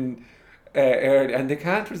who were in early, and they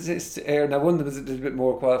can't resist air. Now, one of them is a little bit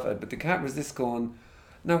more qualified, but they can't resist going,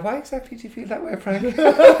 now, why exactly do you feel that way, Frank?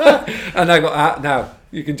 And I go, now,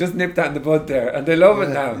 you can just nip that in the bud there. And they love it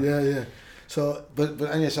now. Yeah. So, but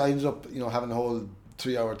anyway, so I ended up, having a whole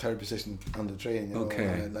 3-hour therapy session on the train, Okay.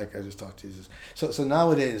 And I just thought, Jesus. So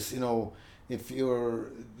nowadays, if you're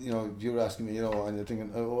asking me, and you're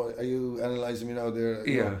thinking, oh, are you analysing me now there?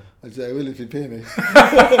 Yeah. I'd say, I will if you pay me.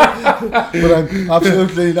 But I'm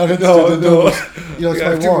absolutely not interested in doing it. It's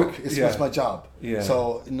my work. It's my job. Yeah.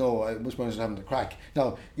 So, no, I much more interested in having the crack.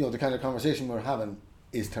 Now, the kind of conversation we're having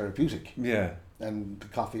is therapeutic. Yeah. And the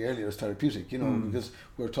coffee earlier is therapeutic, because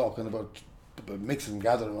we're talking about mixing and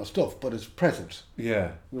gathering our stuff, but it's present.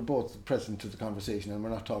 Yeah. We're both present to the conversation, and we're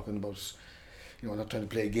not talking about, not trying to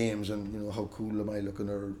play games and, how cool am I looking,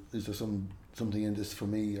 or is there something in this for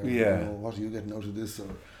me, or what are you getting out of this, or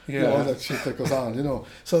all that shit that goes on,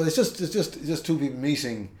 So it's just two people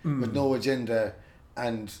meeting with no agenda,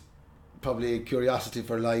 and probably a curiosity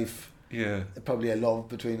for life. Yeah. Probably a love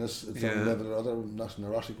between us at some level or other, not an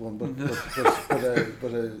erotic one, but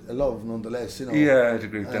a love nonetheless, Yeah, I'd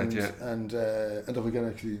agree with that, yeah. And that we can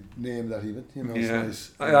actually name that even, Yeah.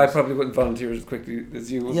 It's nice. I probably wouldn't volunteer as quickly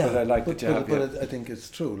as you would, but I like the job. But I think it's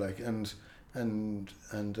true, like, and I'm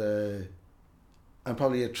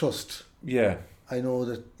probably a trust. Yeah. I know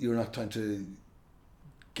that you're not trying to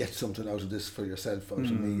get something out of this for yourself, out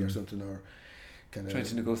of me or something, or kind of trying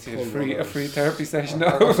to negotiate a free therapy session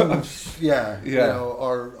or yeah.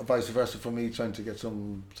 or vice versa for me, trying to get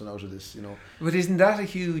something out of this, But isn't that a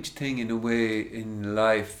huge thing in a way in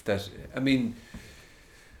life that,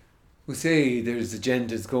 we say there's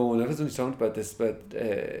agendas going, I was only talking about this, but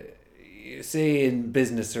say in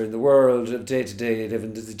business or in the world of day-to-day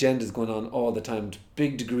living, there's agendas going on all the time to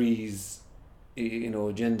big degrees.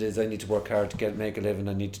 Agendas, I need to work hard to make a living,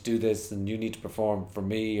 I need to do this, and you need to perform for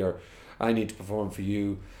me, or I need to perform for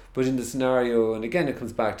you. But in the scenario, and again it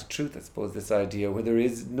comes back to truth, I suppose, this idea where there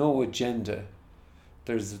is no agenda,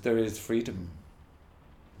 there is freedom.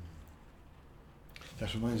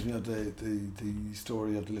 That reminds me of the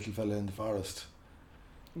story of the little fella in the forest.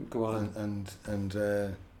 Go on.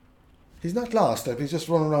 And he's not lost, like, he's just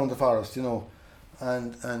running around the forest,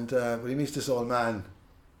 but he meets this old man,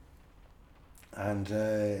 and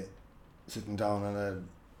sitting down on a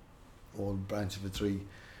old branch of a tree,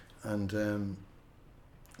 and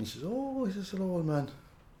he says, hello, old man.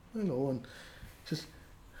 Hello. And he says,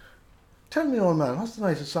 tell me, old man, what's the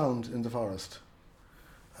nicest sound in the forest?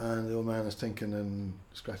 And the old man is thinking and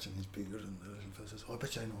scratching his beard, and the little fellow says, I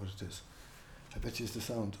bet you I know what it is. I bet you it's the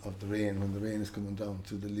sound of the rain when the rain is coming down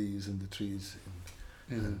through the leaves and the trees.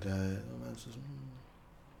 And the old man says,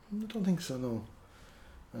 I don't think so, no.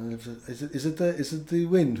 And is it the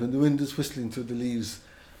wind, when the wind is whistling through the leaves?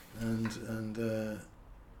 And no,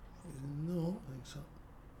 I don't think so.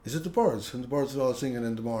 Is it the birds, when the birds are all singing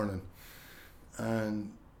in the morning?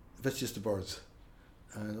 And I bet it's just the birds.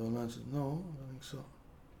 And the old man says, no, I don't think so.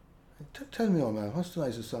 Tell me, old man, what's the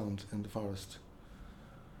nicest sound in the forest?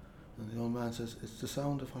 And the old man says, it's the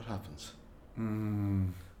sound of what happens.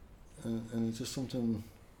 And it's just something,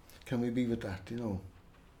 can we be with that,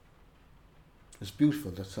 It's beautiful,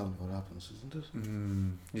 that sound of what happens, isn't it?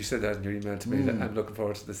 You said that in your email to me, that I'm looking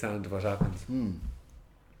forward to the sound of what happens.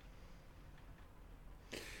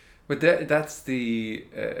 But that's there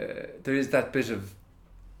is that bit of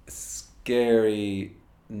scariness,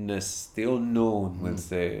 the unknown, we'll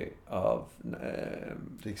say, of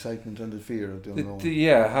the excitement and the fear of the unknown.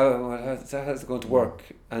 How's it going to work?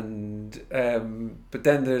 And but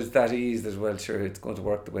then there's that ease that, well, sure, it's going to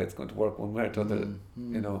work the way it's going to work, one way or the other,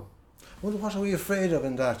 Well, what are we afraid of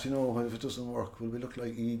in that? If it doesn't work, will we look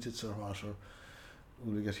like idiots or what? Or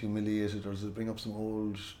will we get humiliated, or does it bring up some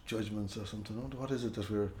old judgments or something? What is it that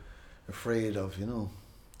we're afraid of?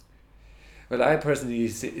 Well, I personally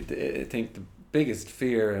think the biggest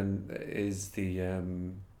fear is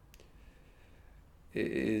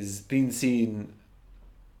is being seen.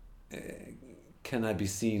 Can I be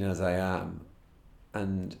seen as I am?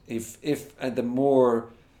 And if the more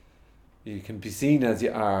you can be seen as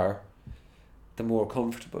you are, the more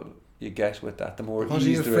comfortable you get with that, the more what ease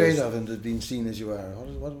there is. What are you afraid of in being seen as you are?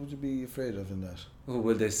 What would you be afraid of in that? Oh,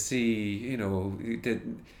 will they see, the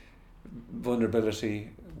vulnerability,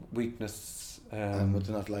 weakness? And would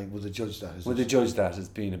they not would they judge that? Would they judge that as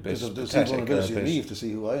being a bit pathetic? They'll see vulnerability in me. If they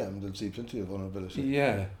see who I am, they'll see plenty of vulnerability.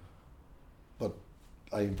 Yeah. But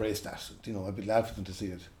I embrace that. I'd be glad for them to see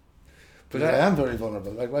it. But I am very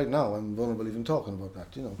vulnerable. Like right now, I'm vulnerable even talking about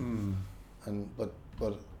that. And but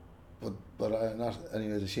I'm not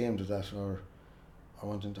anyways ashamed of that or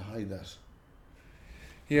wanting to hide that.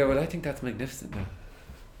 Yeah, well, I think that's magnificent now.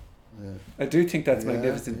 Yeah. I do think that's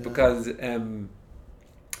magnificent because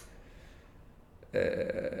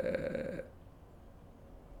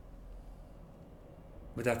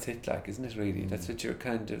but that's it, isn't it, really? That's what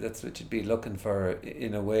that's what you'd be looking for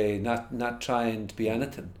in a way, not trying to be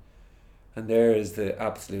anything. And there is the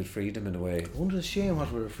absolute freedom in a way. I wonder, it's shame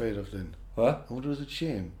what we're afraid of then. What? I wonder, is it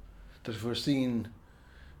shame that if we're seen,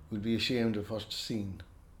 we'd be ashamed of what's seen?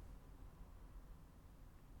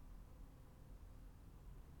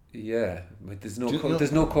 Yeah, but there's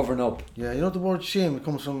no covering up. Yeah, the word shame, it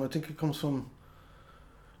comes from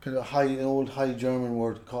kind of an old high German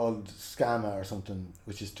word called "skama" or something,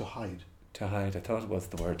 which is to hide. To hide. I thought it was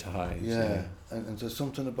the word to hide. Yeah. And there's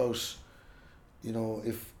something about,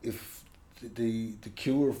 if the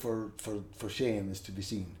cure for shame is to be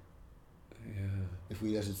seen. Yeah. If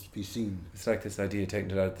we let it be seen. It's like this idea of taking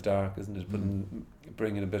it out of the dark, isn't it?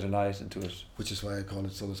 Bringing a bit of light into it. Which is why I call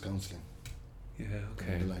it solace counselling. Yeah,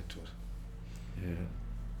 okay. Bring light to it. Yeah.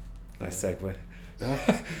 Nice segue.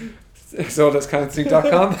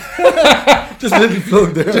 Solacecounselling.com. Just a little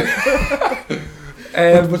plug there.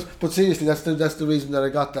 But seriously, that's the reason that I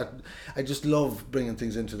got that. I just love bringing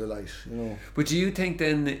things into the light, But do you think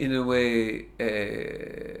then, in a way,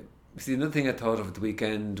 see, another thing I thought of at the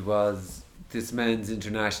weekend was this Men's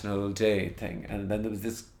International Day thing, and then there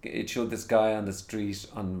was it showed this guy on the street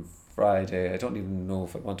on Friday. I don't even know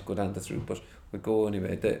if I want to go down this route, but we'll go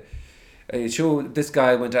anyway. It showed this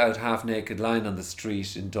guy went out half naked, lying on the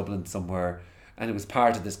street in Dublin somewhere, and it was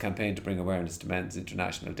part of this campaign to bring awareness to Men's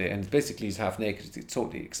International Day. And basically, he's half naked; he's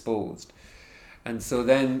totally exposed. And so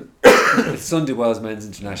then Sunday was Men's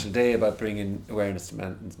International Day about bringing awareness to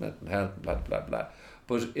men's mental health, blah, blah, blah.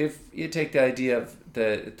 But if you take the idea of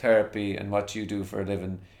the therapy and what you do for a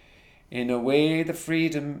living, in a way the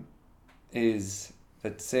freedom is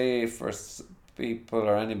that, say, for people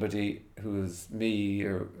or anybody who's me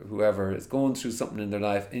or whoever is going through something in their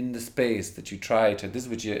life, in the space that you try to, this is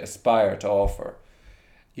what you aspire to offer.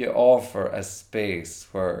 You offer a space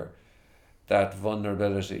where that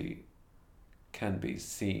vulnerability can be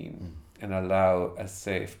seen and allow a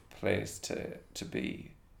safe place to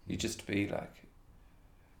be. You just be like.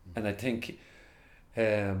 And I think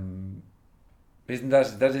isn't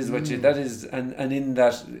that is what you, that is, and in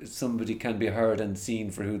that somebody can be heard and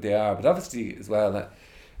seen for who they are, but obviously as well that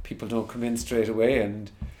people don't come in straight away,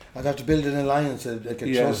 and I'd have to build an alliance, like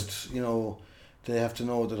a trust, you know. They have to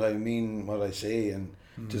know that I mean what I say, and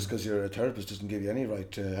just because you're a therapist doesn't give you any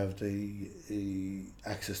right to have the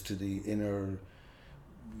access to the inner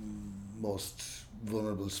most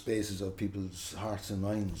vulnerable spaces of people's hearts and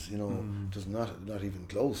minds, you know. Does not even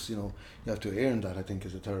close, you know. You have to earn that, I think,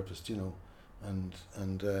 as a therapist, you know. And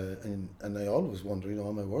I always wonder, you know,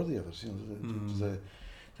 am I worthy of it? You know,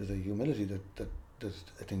 there's a humility that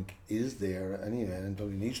I think is there anyway, and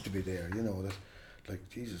probably needs to be there. You know, that like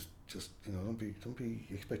Jesus, just, you know, don't be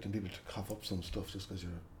expecting people to cough up some stuff just because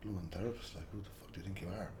you're a blooming therapist. Like, who the fuck do you think you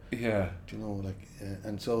are? Yeah. Do you know, like,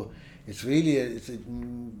 and so it's really it's a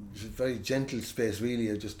very gentle space,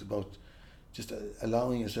 really, just about just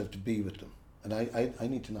allowing yourself to be with them. And I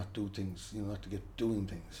need to not do things, you know, not to get doing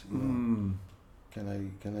things. You know.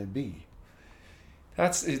 Can I be?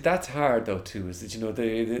 That's hard though too. Is that, you know,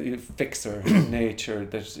 the fixer nature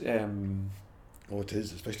that. Oh, it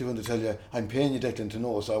is, especially when they tell you, I'm paying you, Declan, to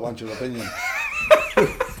know, so I want your opinion.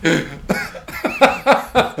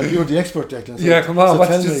 You're the expert, Declan. So, yeah, come on, so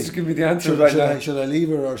tell just me, give me the answer right now. Should I leave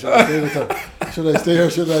her or should I stay with her? Should I stay or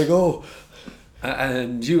should I go?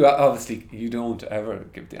 And you obviously you don't ever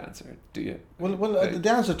give the answer, do you? Well,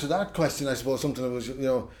 the answer to that question, I suppose, something that was, you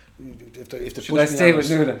know, if they should I stay with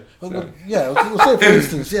Nuala? Yeah, we'll say, for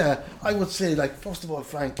instance, yeah, I would say, like, first of all,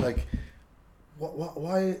 Frank, like,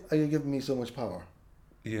 why are you giving me so much power?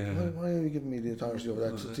 Yeah. Why are you giving me the authority over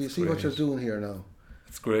that? So do you see what you're doing here now?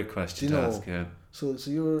 It's a great question to ask, yeah. So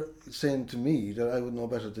you're saying to me that I would know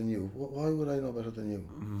better than you. Why would I know better than you?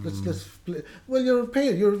 Let's play. Well, you're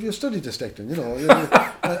paid. You studied this, Declan, you know,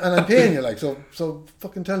 and I'm paying you, like, so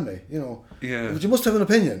fucking tell me, you know. Yeah. But you must have an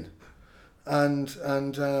opinion, and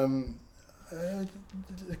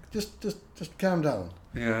just calm down.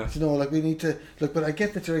 Yeah. You know, like, we need to look. But I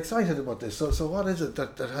get that you're excited about this. So what is it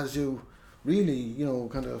that has you really, you know,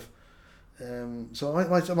 kind of? So I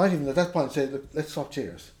might even at that point say, look, let's swap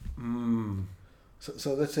chairs.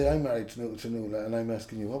 So let's say I'm married to Nuala, and I'm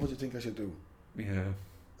asking you, what would you think I should do? Yeah.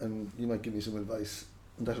 And you might give me some advice,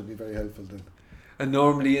 and that would be very helpful then. And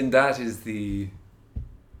normally in that is the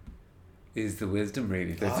wisdom,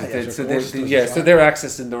 really. So they're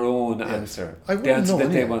accessing their own answer. I the answer know, that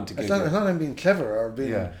anyway. they want to give. It's not I'm being clever or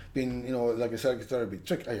being you know, like a psychotherapy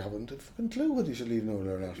trick. I haven't a fucking clue whether you should leave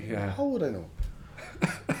Nuala or not. Yeah. How would I know?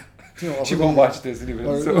 You know, she won't watch this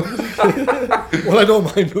anyway. So. Well, I don't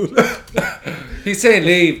mind Nuala. He's saying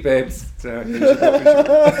leave, babes. So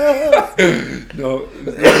no,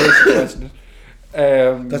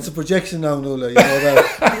 that's a projection now, Nuala. You know that.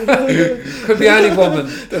 Could be any woman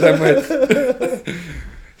that I'm with.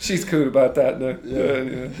 She's cool about that now.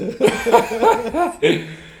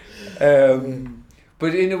 Yeah.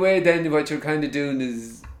 But in a way, then what you're kind of doing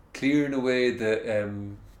is clearing away the.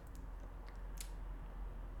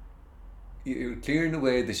 You're clearing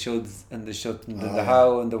away the shoulds and the shouldn't and the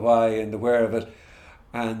how and the why and the where of it,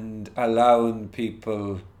 and allowing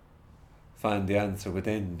people find the answer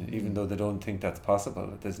within, even though they don't think that's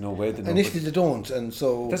possible. There's no way they know. Initially they don't, and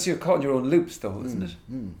so that's, you're caught in your own loops, though, isn't it?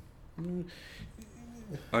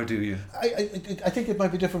 Or do you? I think it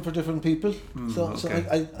might be different for different people. So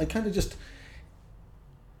I kind of just,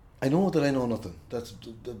 I know that I know nothing. That's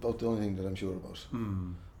about the only thing that I'm sure about.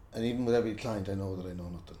 And even with every client, I know that I know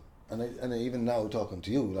nothing. And I even now talking to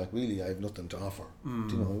you, like, really, I have nothing to offer.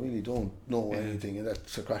 Do you know, I really don't know anything in that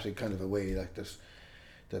Socratic kind of a way, like this.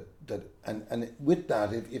 And with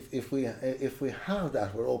that, if we have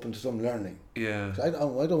that, we're open to some learning. Yeah. I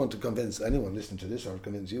don't want to convince anyone listening to this or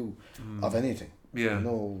convince you of anything. Yeah.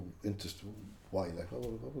 No interest. Why? Like, what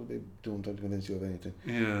would I be doing trying to convince you of anything?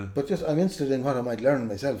 Yeah. But just, I'm interested in what I might learn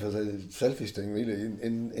myself as a selfish thing, really,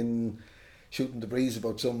 in shooting the breeze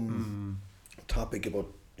about some topic about,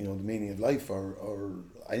 you know, the meaning of life or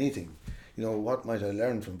anything. You know, what might I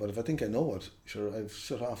learn from? But if I think I know it, sure, I've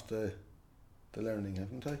shut off the learning,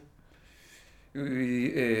 haven't I?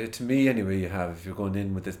 To me anyway, you have, if you're going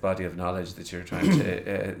in with this body of knowledge that you're trying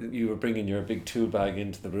to you were bringing your big tool bag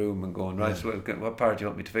into the room and going, right, well, what part do you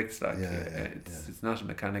want me to fix? Like, it's not a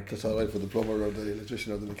mechanic. That's all right for the plumber or the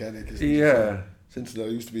electrician or the mechanic, isn't it? Yeah. Since I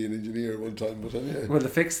used to be an engineer one time, but anyway. Well, the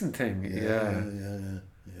fixing thing, yeah.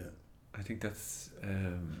 I think that's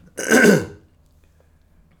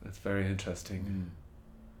that's very interesting.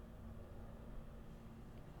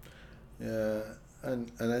 Yeah.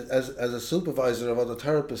 And as a supervisor of other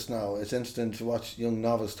therapists now, it's interesting to watch young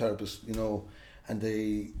novice therapists, you know, and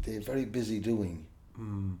they're very busy doing,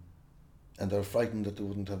 and they're frightened that they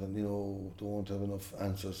won't have enough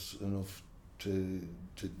answers to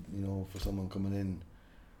for someone coming in.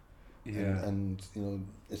 Yeah. And you know,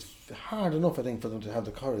 it's hard enough, I think, for them to have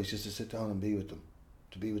the courage just to sit down and be with them,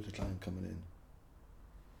 to be with the client coming in.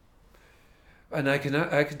 And I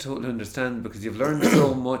can totally understand, because you've learned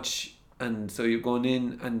so much. And so you're going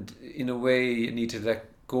in, and in a way you need to let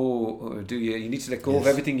go, or do you? You need to let go of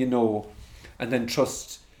everything you know, and then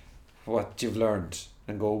trust what you've learned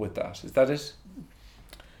and go with that. Is that it?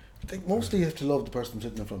 I think mostly you have to love the person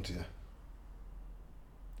sitting in front of you.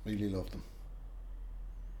 Really love them.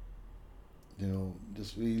 You know,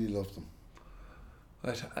 just really love them.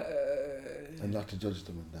 But, and not to judge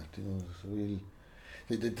them in that, you know. It's really...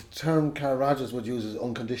 The term Carl Rogers would use is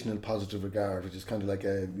unconditional positive regard, which is kind of like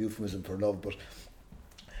a euphemism for love,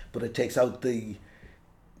 but it takes out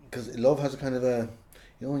because love has a kind of a,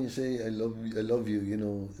 you know, when you say I love you, you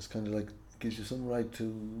know, it's kind of like, gives you some right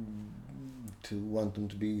to want them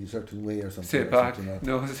to be a certain way or something. Sit back.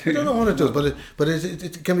 No, I don't know what it does, but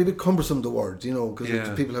it can be a bit cumbersome, the words, you know, because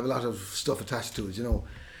people have a lot of stuff attached to it, you know,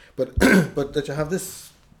 but that you have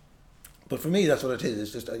this. But for me, that's what it is.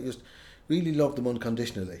 It's just I just really love them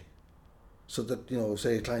unconditionally, so that, you know,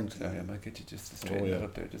 say a client. Sorry, I might get you just to straighten that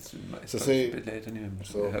up there. Just so say a bit late anyway.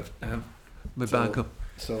 So I have my back up.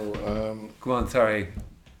 So go on. Sorry.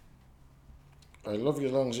 I love you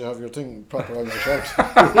as long as you have your thing proper on your shirt.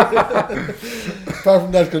 Apart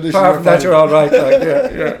from that condition. Apart from that, you're all right. Like,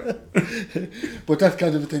 yeah. But that's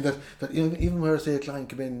kind of the thing that you know, even where, say, a client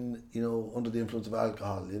came in, you know, under the influence of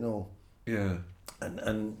alcohol, you know. Yeah.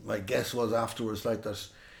 And my guess was afterwards, like, that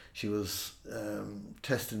she was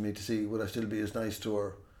testing me to see would I still be as nice to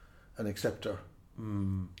her and accept her,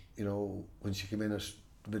 you know, when she came in at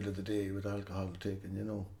the middle of the day with alcohol taken, you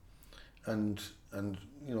know, and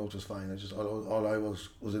you know, it was fine. I just all I was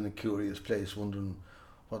in a curious place, wondering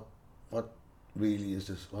what really is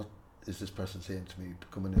this? What is this person saying to me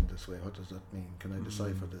coming in this way? What does that mean? Can I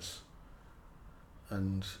decipher this?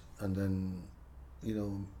 And then, you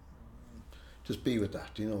know, just be with that,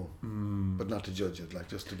 you know, but not to judge it, like,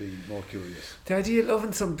 just to be more curious. The idea of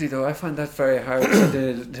loving somebody, though, I find that very hard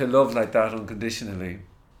to love like that unconditionally.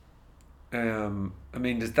 I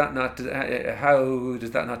mean, does that not? How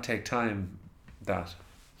does that not take time? That,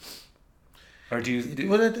 or do you?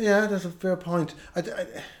 Well, yeah, that's a fair point. I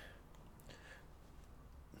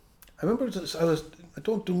remember I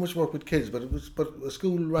don't do much work with kids, but a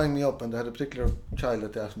school rang me up and they had a particular child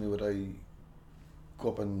that they asked me would I go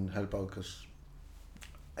up and help out, because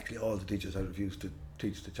actually all the teachers had refused to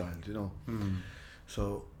teach the child, you know.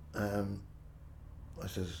 So I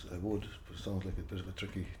says I would, but it sounds like a bit of a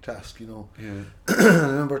tricky task, you know. Yeah. I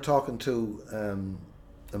remember talking to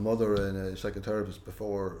a mother and a psychotherapist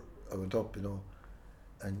before I went up, you know,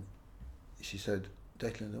 and she said,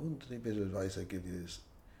 Declan, the one bit of advice I give you is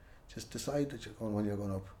just decide that when you're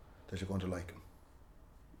going up, that you're going to like him.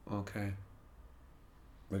 Okay.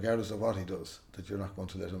 Regardless of what he does, that you're not going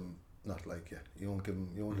to let him not like you. You won't give him.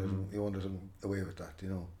 You won't let him away with that. You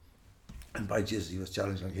know. And by Jesus, he was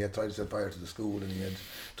challenging. Like, he had tried to set fire to the school, and he had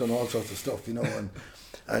done all sorts of stuff. You know,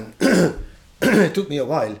 and it took me a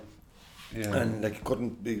while. Yeah. And like,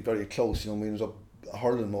 couldn't be very close. You know, we was up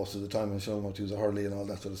hurling most of the time. I was showing him how to use a hurley and all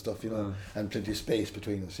that sort of stuff. You know, and plenty of space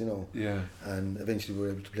between us. You know. Yeah. And eventually we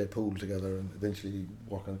were able to play pool together, and eventually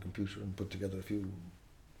work on a computer and put together a few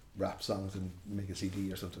rap songs and make a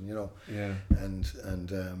CD or something, you know. Yeah.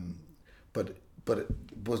 But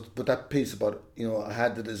that piece about, you know, I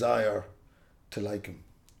had the desire to like him.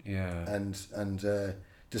 Yeah. And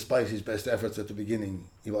despite his best efforts at the beginning,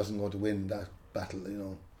 he wasn't going to win that battle, you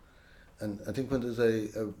know. And I think when there's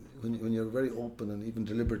when you're very open and even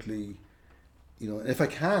deliberately, you know, and if I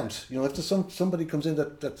can't, you know, if there's somebody comes in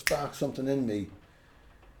that sparks something in me,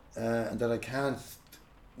 and that I can't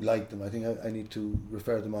like them, I think I need to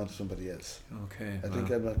refer them on to somebody else. Okay. I think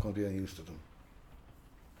I'm not going to be any use to them.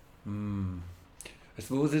 I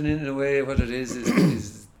suppose in a way what it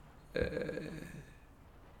is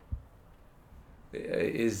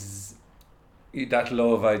that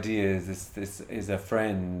love idea is this is a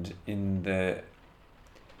friend in the.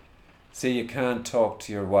 Say you can't talk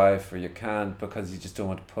to your wife, or you can't because you just don't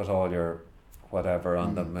want to put all your whatever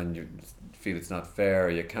on them, and you feel it's not fair. Or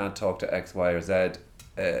you can't talk to X, Y, or Z.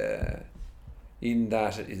 In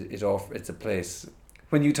that it's a place.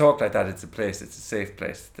 When you talk like that, it's a place. It's a safe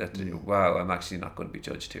place. That wow, I'm actually not going to be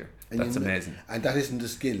judged here. And that's amazing. And that isn't a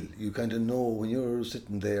skill. You kind of know when you're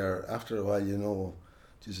sitting there. After a while, you know,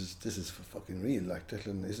 this is for fucking real. Like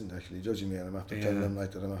Declan isn't actually judging me, and I'm after telling them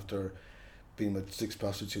like that I'm after being with 6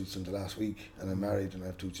 prostitutes in the last week, and I'm married and I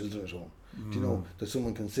have 2 children at home. Do you know that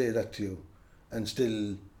someone can say that to you, and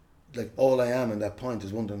still, like, all I am in that point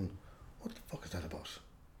is wondering, what the fuck is that about?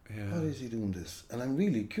 Yeah. Why is he doing this? And I'm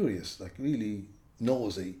really curious, like really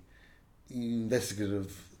nosy,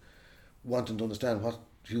 investigative, wanting to understand what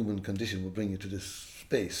human condition would bring you to this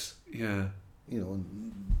space. Yeah. You know,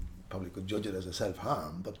 and probably could judge it as a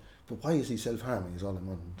self-harm, but why is he self-harming is all I'm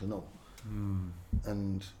wanting to know.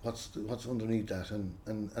 And what's underneath that,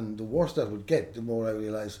 and the worse that would get, the more I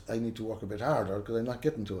realise I need to work a bit harder because I'm not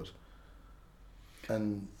getting to it.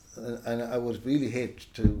 And I would really hate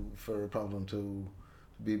for a problem to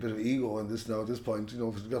be a bit of ego in this now at this point. You know,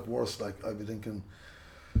 if it got worse, like I'd be thinking,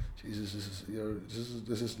 Jesus,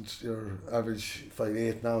 this isn't your average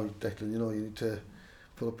 5'8" now, Declan. You know, you need to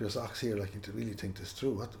put up your socks here. Like you need to really think this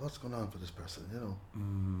through. What's going on for this person? You know.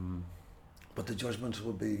 But the judgment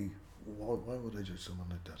would be, why would I judge someone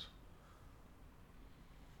like that?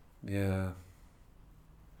 Yeah.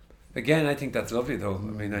 Again, I think that's lovely though. I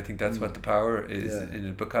mean, I think that's what the power is in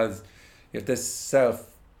it, because you have this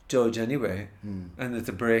self-judge anyway, and it's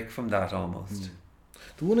a break from that almost.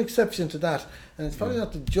 The one exception to that, and it's probably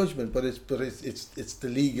not the judgment, but it's the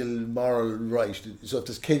legal, moral right. So if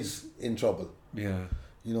there's kids in trouble, you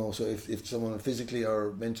know, so if someone physically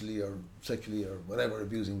or mentally or sexually or whatever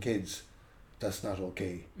abusing kids, that's not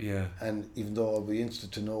okay. Yeah. And even though I'll be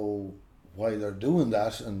interested to know why they're doing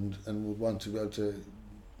that, and would want to be able to,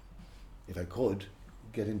 if I could,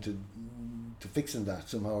 get into fixing that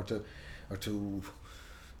somehow, or to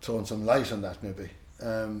throwing some light on that maybe.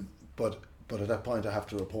 But at that point I have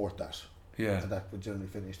to report that. Yeah. And that would generally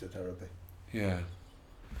finish the therapy. Yeah.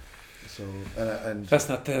 So and that's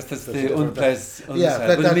the unpleasant.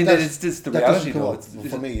 Yeah, but I mean it's just the reality though.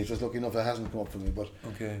 For me, it's just lucky enough it hasn't come up for me. But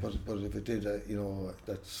if it did, you know,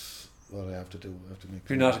 that's what I have to do. I have to make.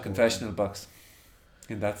 You're not a confessional box,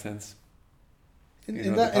 in that sense.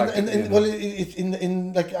 In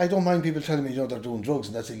like I don't mind people telling me, you know, they're doing drugs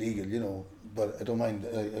and that's illegal, you know. But I don't mind.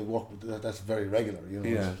 I work with that. That's very regular, you know.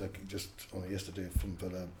 Yeah. It's like just only yesterday from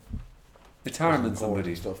it's harming somebody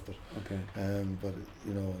and stuff, but but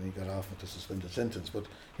you know, and he got off with the suspended sentence. But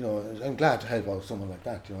you know, I'm glad to help out someone like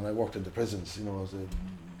that. You know, and I worked in the prisons. You know,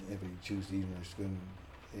 every Tuesday evening I used to go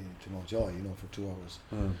to Mountjoy, you know, for 2 hours.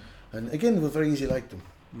 And again, it was very easy like them.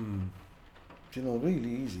 You know,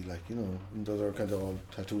 really easy, like, you know, and they're kind of all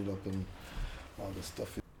tattooed up and all this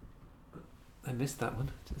stuff. I missed that one.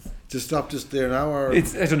 Just stop just there now, or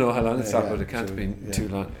it's I don't know how long it's stopped, but it can't be too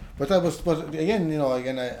long. But again, you know,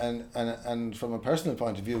 and from a personal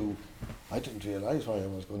point of view, I didn't realise why I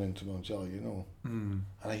was going into Mountjoy, you know, and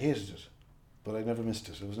I hated it, but I never missed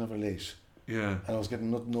it. I was never late. Yeah, and I was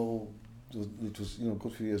getting it was, you know, a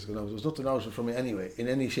good few years ago now. There was nothing out from me anyway, in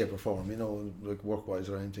any shape or form, you know, like work wise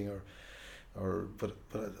or anything, but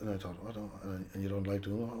and I thought, and you don't like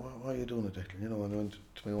doing it. Why are you doing it, Declan? You know, and I went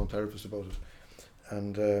to my own therapist about it,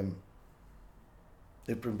 and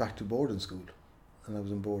it brought me back to boarding school, and I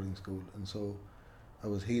was in boarding school, and so I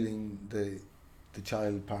was healing the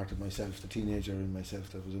child part of myself, the teenager in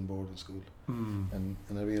myself that was in boarding school, and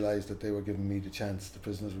I realised that they were giving me the chance, the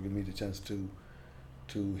prisoners were giving me the chance to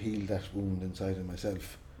heal that wound inside of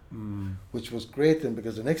myself, which was great then,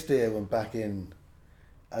 because the next day I went back in.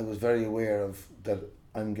 I was very aware of that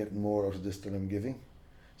I'm getting more out of this than I'm giving.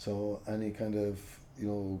 So any kind of, you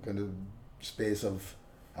know, space of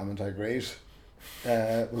aren't I great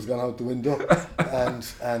was gone out the window,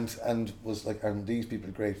 and was like, aren't these people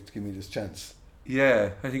great to give me this chance?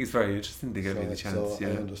 Yeah, I think it's very interesting to give me the chance. So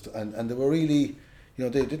I understood, and they were really, you know,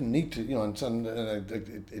 they didn't need to, you know, and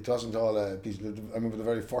it wasn't all a piece. I remember the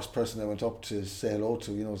very first person I went up to say hello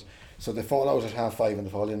to, you know, so they fall out at 5:30 and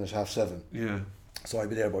they fall in at 7:30. Yeah. So I'd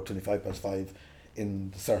be there about 5:25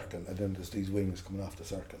 in the circle, and then there's these wings coming off the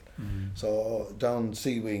circle. So down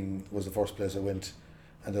C wing was the first place I went,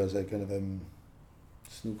 and there was a kind of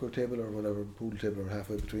snooker table or whatever, pool table or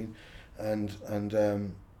halfway between, and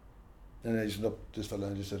then I just went up this fella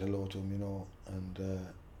and I just said hello to him, you know, and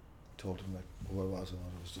told him like who I was, and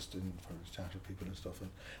I was just in for a chat with people and stuff,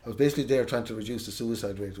 and I was basically there trying to reduce the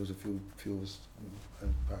suicide rate. There was a few was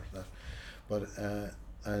part of that. But and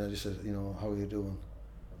I just said, you know, how are you doing?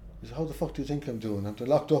 He said, how the fuck do you think I'm doing? I'm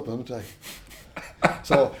locked up, haven't I?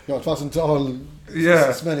 So, you know, it wasn't all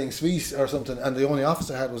smelling sweet or something, and the only office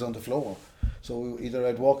I had was on the floor. So either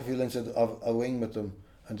I'd walk a few lengths of a wing with them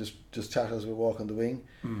and just chat as we walk on the wing,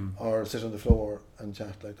 or sit on the floor and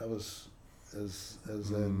chat. Like that was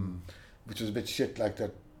which was a bit shit, like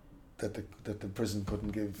that the prison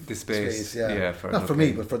couldn't give the space. For not for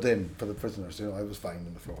me, but for them, for the prisoners. You know, I was fine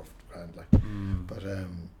on the floor, grand, like. But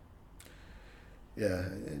yeah, I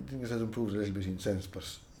think it has improved a little bit in sense, but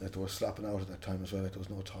like there was slapping out at that time as well. Like there was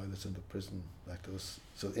no toilets in the prison. Like there was,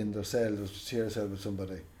 so in their cell there was a share cell with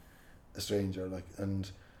somebody, a stranger, like,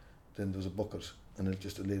 and then there was a bucket, and it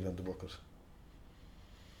just a lid on the bucket.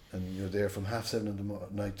 And you're there from 7:30 in the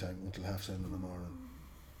night time until 7:30 in the morning.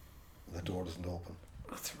 That door doesn't open.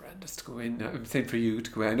 It's horrendous to go in. I'm saying for you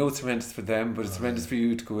to go in. I know it's horrendous for them, but it's horrendous for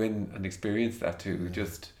you to go in and experience that too.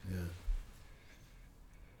 Just.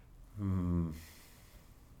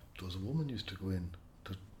 There was a woman used to go in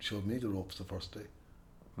that showed me the ropes the first day.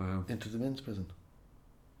 Wow. Into the men's prison.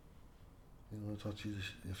 You know, I thought,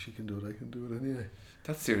 Jesus, if she can do it, I can do it anyway.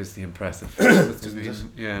 That's seriously impressive. Must have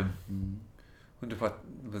been, yeah. Wonder what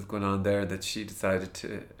was going on there that she decided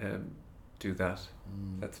to do that.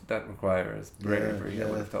 That requires bravery. I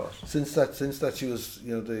would have thought. Since that she was,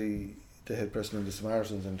 you know, the head person of the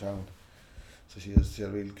Samaritans in town. So she's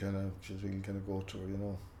really kind of go to her, you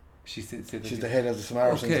know. She's the head of the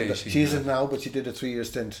Samaritans. Okay, she isn't now, but she did a 3-year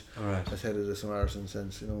stint as head of the Samaritans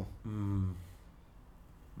since, you know.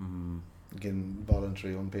 Again,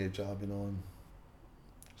 voluntary, unpaid job, you know, and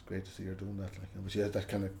it's great to see her doing that. Like, but she has that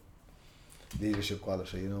kind of leadership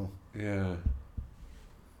quality, you know. Yeah.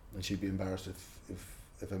 And she'd be embarrassed if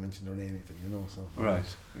I mentioned her name even, you know. So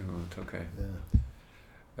right, you won't. Okay.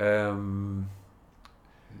 Yeah.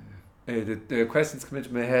 The questions come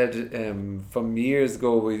into my head from years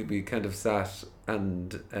ago. We kind of sat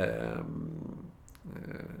and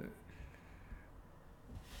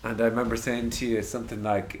I remember saying to you something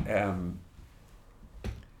like,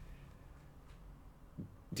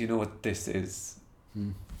 do you know what this is?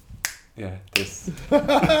 Yeah, this.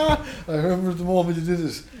 I remember the moment you did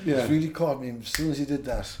it. Yeah. It really caught me as soon as you did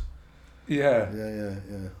that. Yeah. Yeah.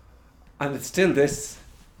 And it's still this.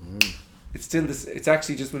 It's still this. It's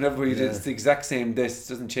actually just whenever we did, it's the exact same. This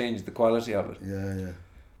doesn't change the quality of it. Yeah.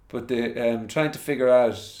 But the trying to figure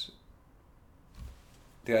out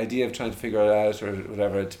the idea of trying to figure it out or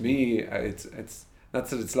whatever. To me, it's not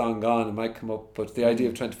that it's long gone. It might come up, but the idea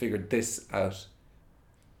of trying to figure this out.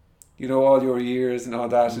 You know, all your years and all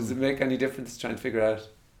that. Does it make any difference trying to figure out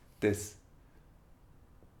this?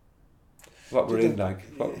 What we're in, like,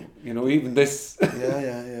 what, you know, even this.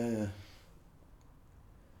 Yeah.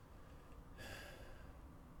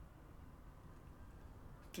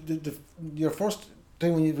 Your first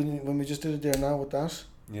thing when we just did it there now with that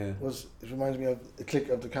was, it reminds me of a click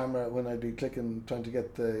of the camera when I'd be clicking trying to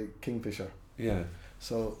get the kingfisher. Yeah.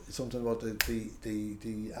 So it's something about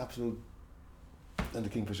the absolute, and the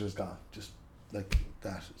kingfisher is gone, just like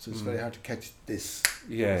that. So it's very hard to catch this.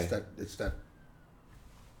 Yeah. It's that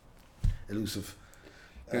elusive.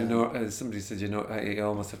 You know, as somebody said, you know, you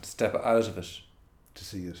almost have to step out of it to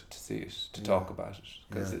see it, to talk about it,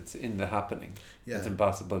 because it's in the happening. Yeah. It's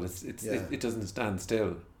impossible. It doesn't stand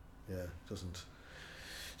still. Yeah, it doesn't.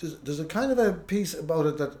 There's a kind of a piece about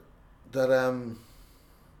it that I've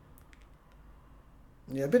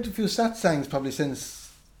been to a few satsangs probably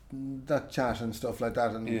since that chat and stuff like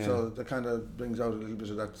that, and so that kind of brings out a little bit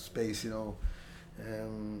of that space, you know.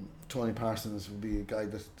 Tony Parsons would be a guy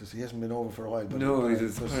that he hasn't been over for a while. But apparently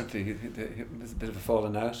there's a bit of a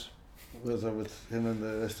falling out. Was there with him and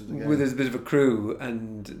the rest of the gang? Well, there's a bit of a crew,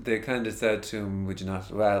 and they kind of said to him, "Would you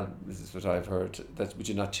not?" Well, this is what I've heard. That would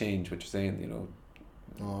you not change what you're saying? You know.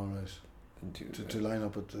 Oh, right. And to line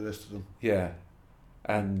up with the rest of them. Yeah,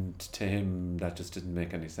 and to him that just didn't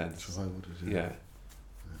make any sense. So why would it?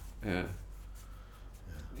 Yeah.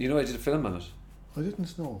 You know, I did a film on it. I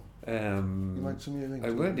didn't know. You might send me a link.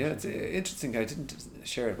 I will. Yeah, it's interesting. I didn't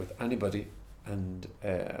share it with anybody, and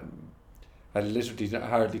I literally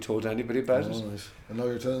hardly told anybody about it. Nice. And now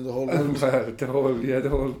you're telling the whole world. the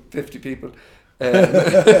whole 50 people.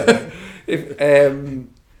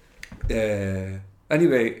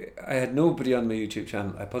 Anyway, I had nobody on my YouTube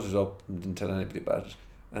channel. I put it up and didn't tell anybody about it,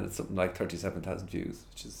 and it's something like 37,000 views,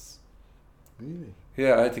 which is really.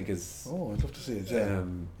 Yeah, I think is. Oh, I'd love to see it.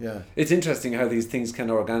 Yeah. It's interesting how these things can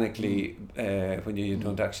organically, when you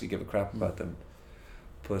don't actually give a crap about them.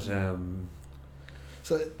 But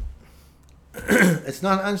so it's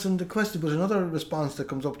not answering the question, but another response that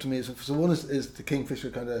comes up to me is, so one is the kingfisher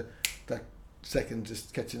kind of that second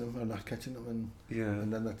just catching them or not catching them,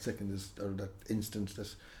 and then that second is, or that instant,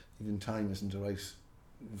 that even time isn't the right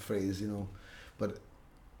phrase, but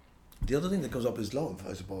the other thing that comes up is love,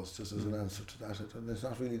 I suppose, just as an answer to that. And it's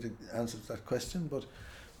not really the answer to that question, but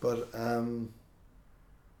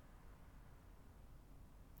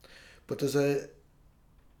there's a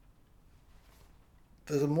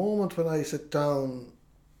moment when I sit down,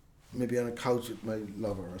 maybe on a couch with my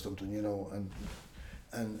lover or something,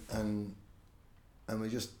 and we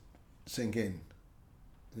just sink in.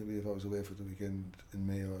 Maybe if I was away for the weekend in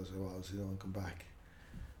May, or as I was, and come back.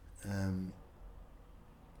 And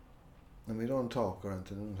we don't talk or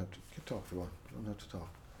anything. I don't have to talk if you want. I don't have to talk.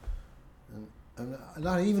 And I'm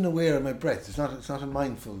not even aware of my breath. It's not a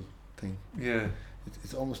mindful thing. Yeah.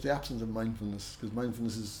 It's almost the absence of mindfulness, because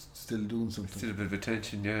mindfulness is still doing something. Still a bit of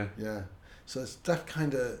attention, yeah. Yeah. So it's that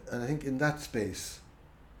kind of, and I think in that space,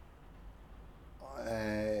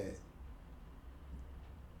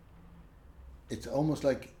 it's almost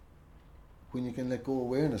like when you can let go of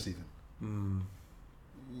awareness even.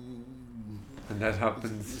 And that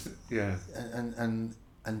happens, yeah. And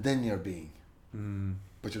then you're being.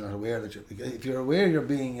 But you're not aware that if you're aware you're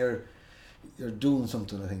being, you're doing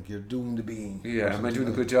something, I think. You're doing the being. Yeah, am I doing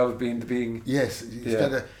a good job of being the being? Yes.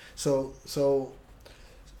 So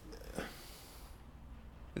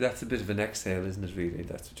that's a bit of an exhale, isn't it, really?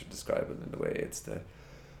 That's what you're describing in a way. It's the...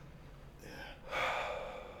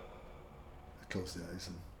 Close the eyes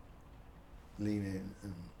and lean in.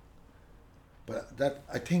 But that,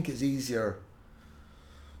 I think, is easier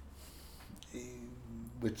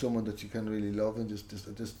with someone that you can really love, and just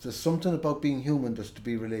there's something about being human that's to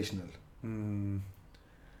be relational. And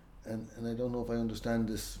I don't know if I understand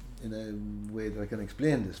this in a way that I can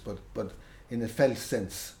explain this, but in a felt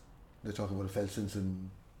sense, they talk about a felt sense in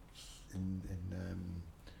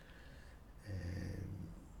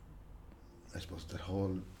I suppose the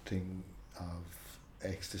whole thing of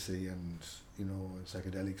ecstasy and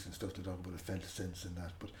psychedelics and stuff, to talk about a felt sense in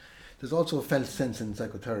that. But there's also a felt sense in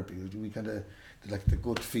psychotherapy. We kind of like the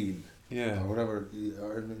gut feel, or whatever,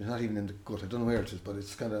 or not even in the gut. I don't know where it is, but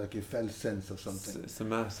it's kind of like a felt sense of something. It's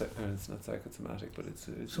somatic, it's not psychosomatic, but it's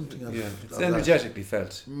something. It's energetically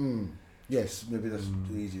felt. Yes, maybe that's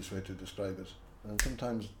the easiest way to describe it. And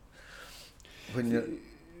sometimes when you're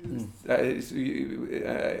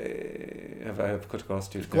I've cut across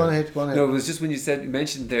to it. Go on ahead. No, it was just when you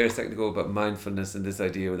mentioned there a second ago about mindfulness and this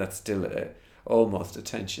idea that's still almost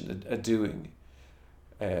attention, a doing.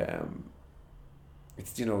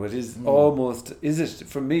 It's it is almost, is it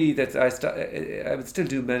for me that I would still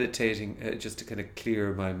do meditating just to kind of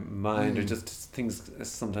clear my mind, or just things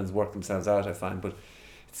sometimes work themselves out, I find, but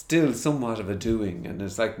it's still somewhat of a doing, and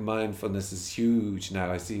it's like mindfulness is huge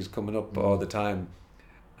now. I see it coming up all the time.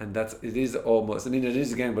 And it is almost, it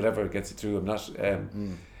is again, whatever gets you through. I'm not, but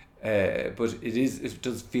it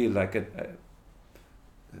does feel like am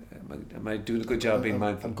I doing a good job being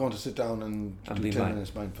mindful? I'm going to sit down and do 10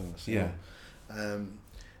 minutes mindfulness. Yeah.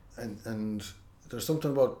 And there's something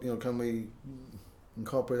about, can we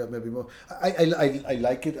incorporate that maybe more? I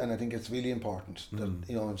like it, and I think it's really important that,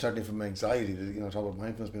 and certainly from anxiety, talk about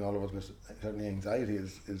mindfulness being all over, because certainly anxiety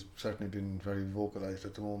is certainly been very vocalized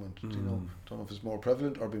at the moment. Don't know if it's more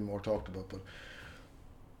prevalent or being more talked about, but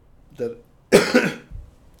that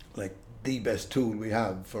like the best tool we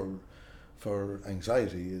have for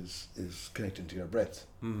anxiety is connecting to your breath,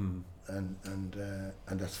 and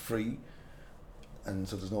that's free. And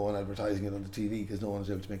so there's no one advertising it on the TV, because no one's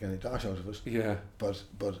able to make any dash out of it. Yeah. But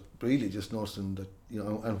really just noticing that,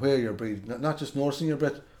 and where you're breathing, not just noticing your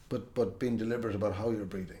breath, but being deliberate about how you're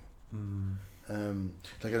breathing.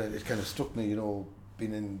 It kind of struck me,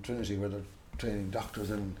 being in Trinity, where they're training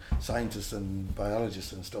doctors and scientists and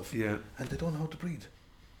biologists and stuff. Yeah. And they don't know how to breathe.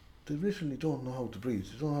 They literally don't know how to breathe.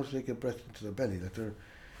 They don't know how to take a breath into their belly. Like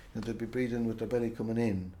they'd be breathing with their belly coming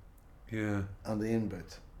in. Yeah. On the in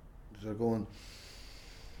breath. They're going.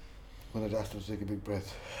 When I'd ask them to take a big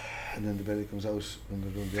breath, and then the belly comes out when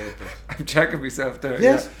they're doing the out breath. I'm checking myself there.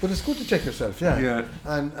 Yes, but it's good to check yourself. Yeah.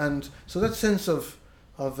 And so that sense of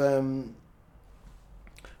or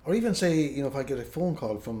even say, if I get a phone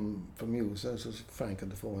call from you, so it's Frank on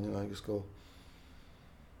the phone, I just go,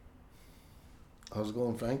 how's it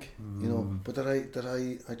going, Frank? But that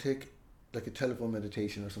I take like a telephone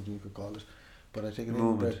meditation or something you could call it, but I take an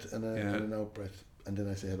in breath and an out breath. And then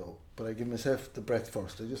I say hello. But I give myself the breath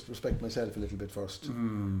first. I just respect myself a little bit first.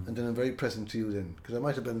 And then I'm very present to you then. Because I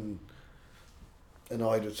might have been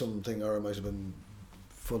annoyed at something, or I might have been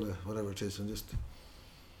full of whatever it is. And just...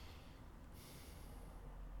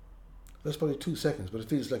 That's probably 2 seconds, but it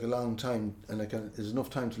feels like a long time. And there's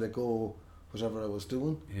enough time to let go whatever I was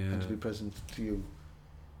doing, Yeah. and to be present to you.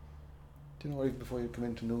 Do you know, or even before you come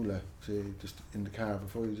into Noola, say just in the car,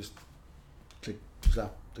 before you just click,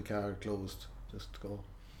 zap, the car closed, just go.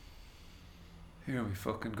 Here we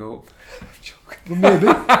fucking go. Well, maybe.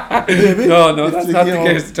 Maybe. No, If that's the- not you the know,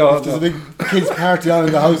 case at all. If there's no. a big kids party on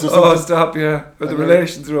in the house or Oh, something. stop, yeah. But the Okay.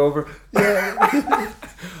 relations are over. Yeah.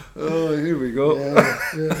 Oh, here we go.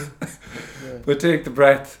 Yeah. But take the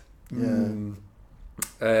breath. Yeah.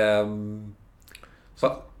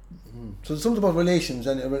 But So there's something about relations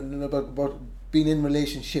and about being in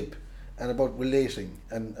relationship and about relating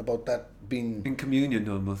and about that being in communion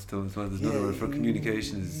almost though as well. There's another word for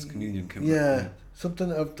communication is communion.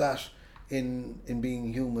 something of that in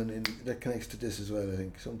being human that connects to this as well. I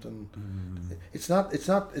think something. It's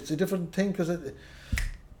a different thing because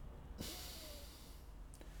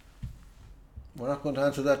we're not going to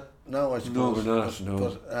answer that now, I suppose. No, we're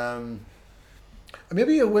not. But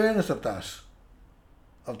maybe awareness of that,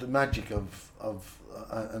 of the magic of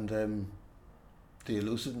and the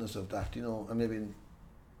elusiveness of that, you know, and maybe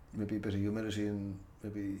a bit of humility and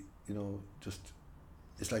maybe, you know, just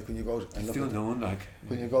it's like when you go out and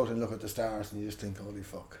when you go out and look at the stars and you just think, holy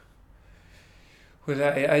fuck. Well,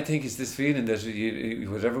 I think it's this feeling that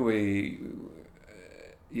whatever way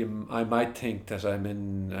I might think that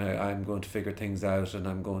I'm going to figure things out and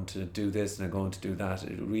I'm going to do this and I'm going to do that.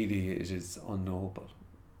 It is unknowable.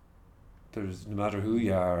 There's no matter who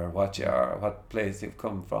you are, what you are, what place you've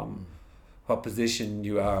come from, what position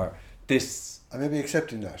you are. I may be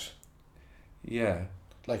accepting that. Yeah.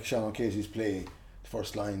 Like Sean O'Casey's play, the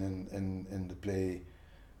first line in the play,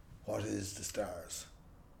 what is the stars?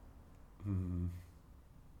 Mm.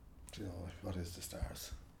 Do you know, what is the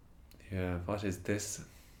stars? Yeah, what is this?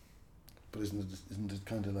 But isn't it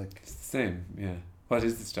kind of like... It's the same, yeah. What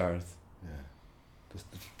is the stars? Yeah.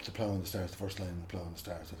 The plough and the stars, the first line, the plough and the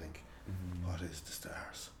stars, I think. What is the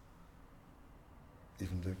stars?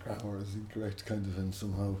 Even the grammar is incorrect, kind of, and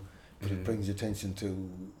somehow, but it brings attention to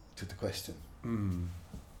the question.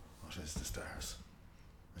 What is the stars?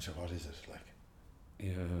 And so, what is it like?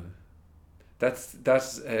 Yeah, that's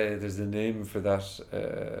there's a name for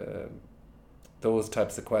that. Those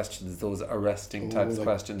types of questions, those arresting types of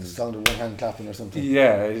questions. The sound of one hand clapping or something.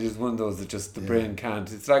 Yeah, it is one of those that just the brain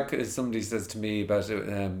can't. It's like if somebody says to me about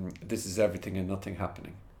this is everything and nothing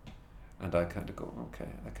happening. And I kind of go,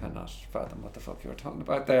 okay, I cannot fathom what the fuck you're talking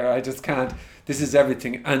about there. I just can't. This is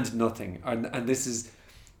everything and nothing. And this is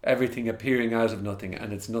everything appearing out of nothing.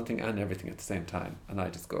 And it's nothing and everything at the same time. And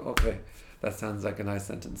I just go, okay, that sounds like a nice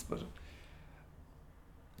sentence. But a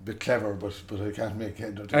bit clever, but I can't make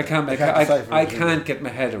it. I can't get my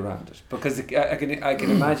head around it. Because I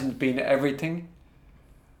can imagine it being everything,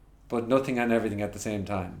 but nothing and everything at the same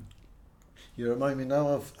time. You remind me now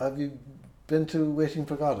of, have you been to Waiting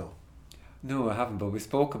for Godot? No, I haven't, but we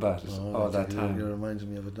spoke about it all that time. You're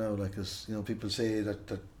reminding me of it now, like, as you know, people say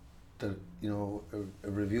that you know, a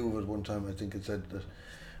review of it one time, I think it said that,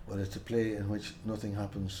 well, it's a play in which nothing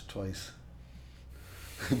happens twice.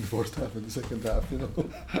 In the first half and the second half, you know.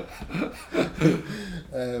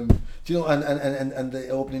 Do you know, and the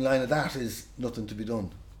opening line of that is nothing to be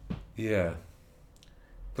done. Yeah.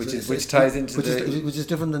 Which ties into which is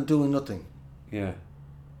different than doing nothing. Yeah.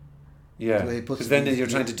 Yeah, because then you're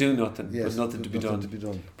trying to do nothing, but nothing to be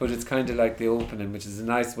done. But it's kind of like the opening, which is a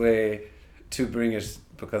nice way to bring it,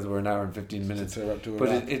 because we're an hour and 15 minutes. But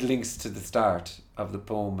it links to the start of the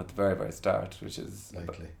poem at the very, very start, which is...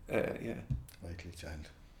 Likely. Yeah. Likely, child.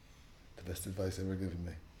 The best advice ever given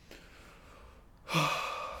me.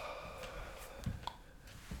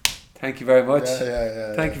 Thank you very much.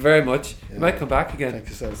 Yeah. Thank you very much. You might come back again. Thank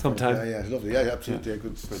you, sir. Sometime. Yeah, lovely. Yeah, absolutely. I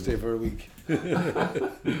could stay for a week.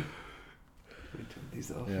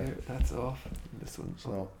 These off here. That's off. This one.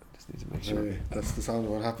 So, just need to make sure. That's the sound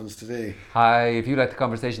of what happens today. Hi, if you like the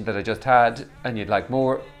conversation that I just had and you'd like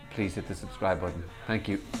more, please hit the subscribe button. Thank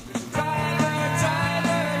you.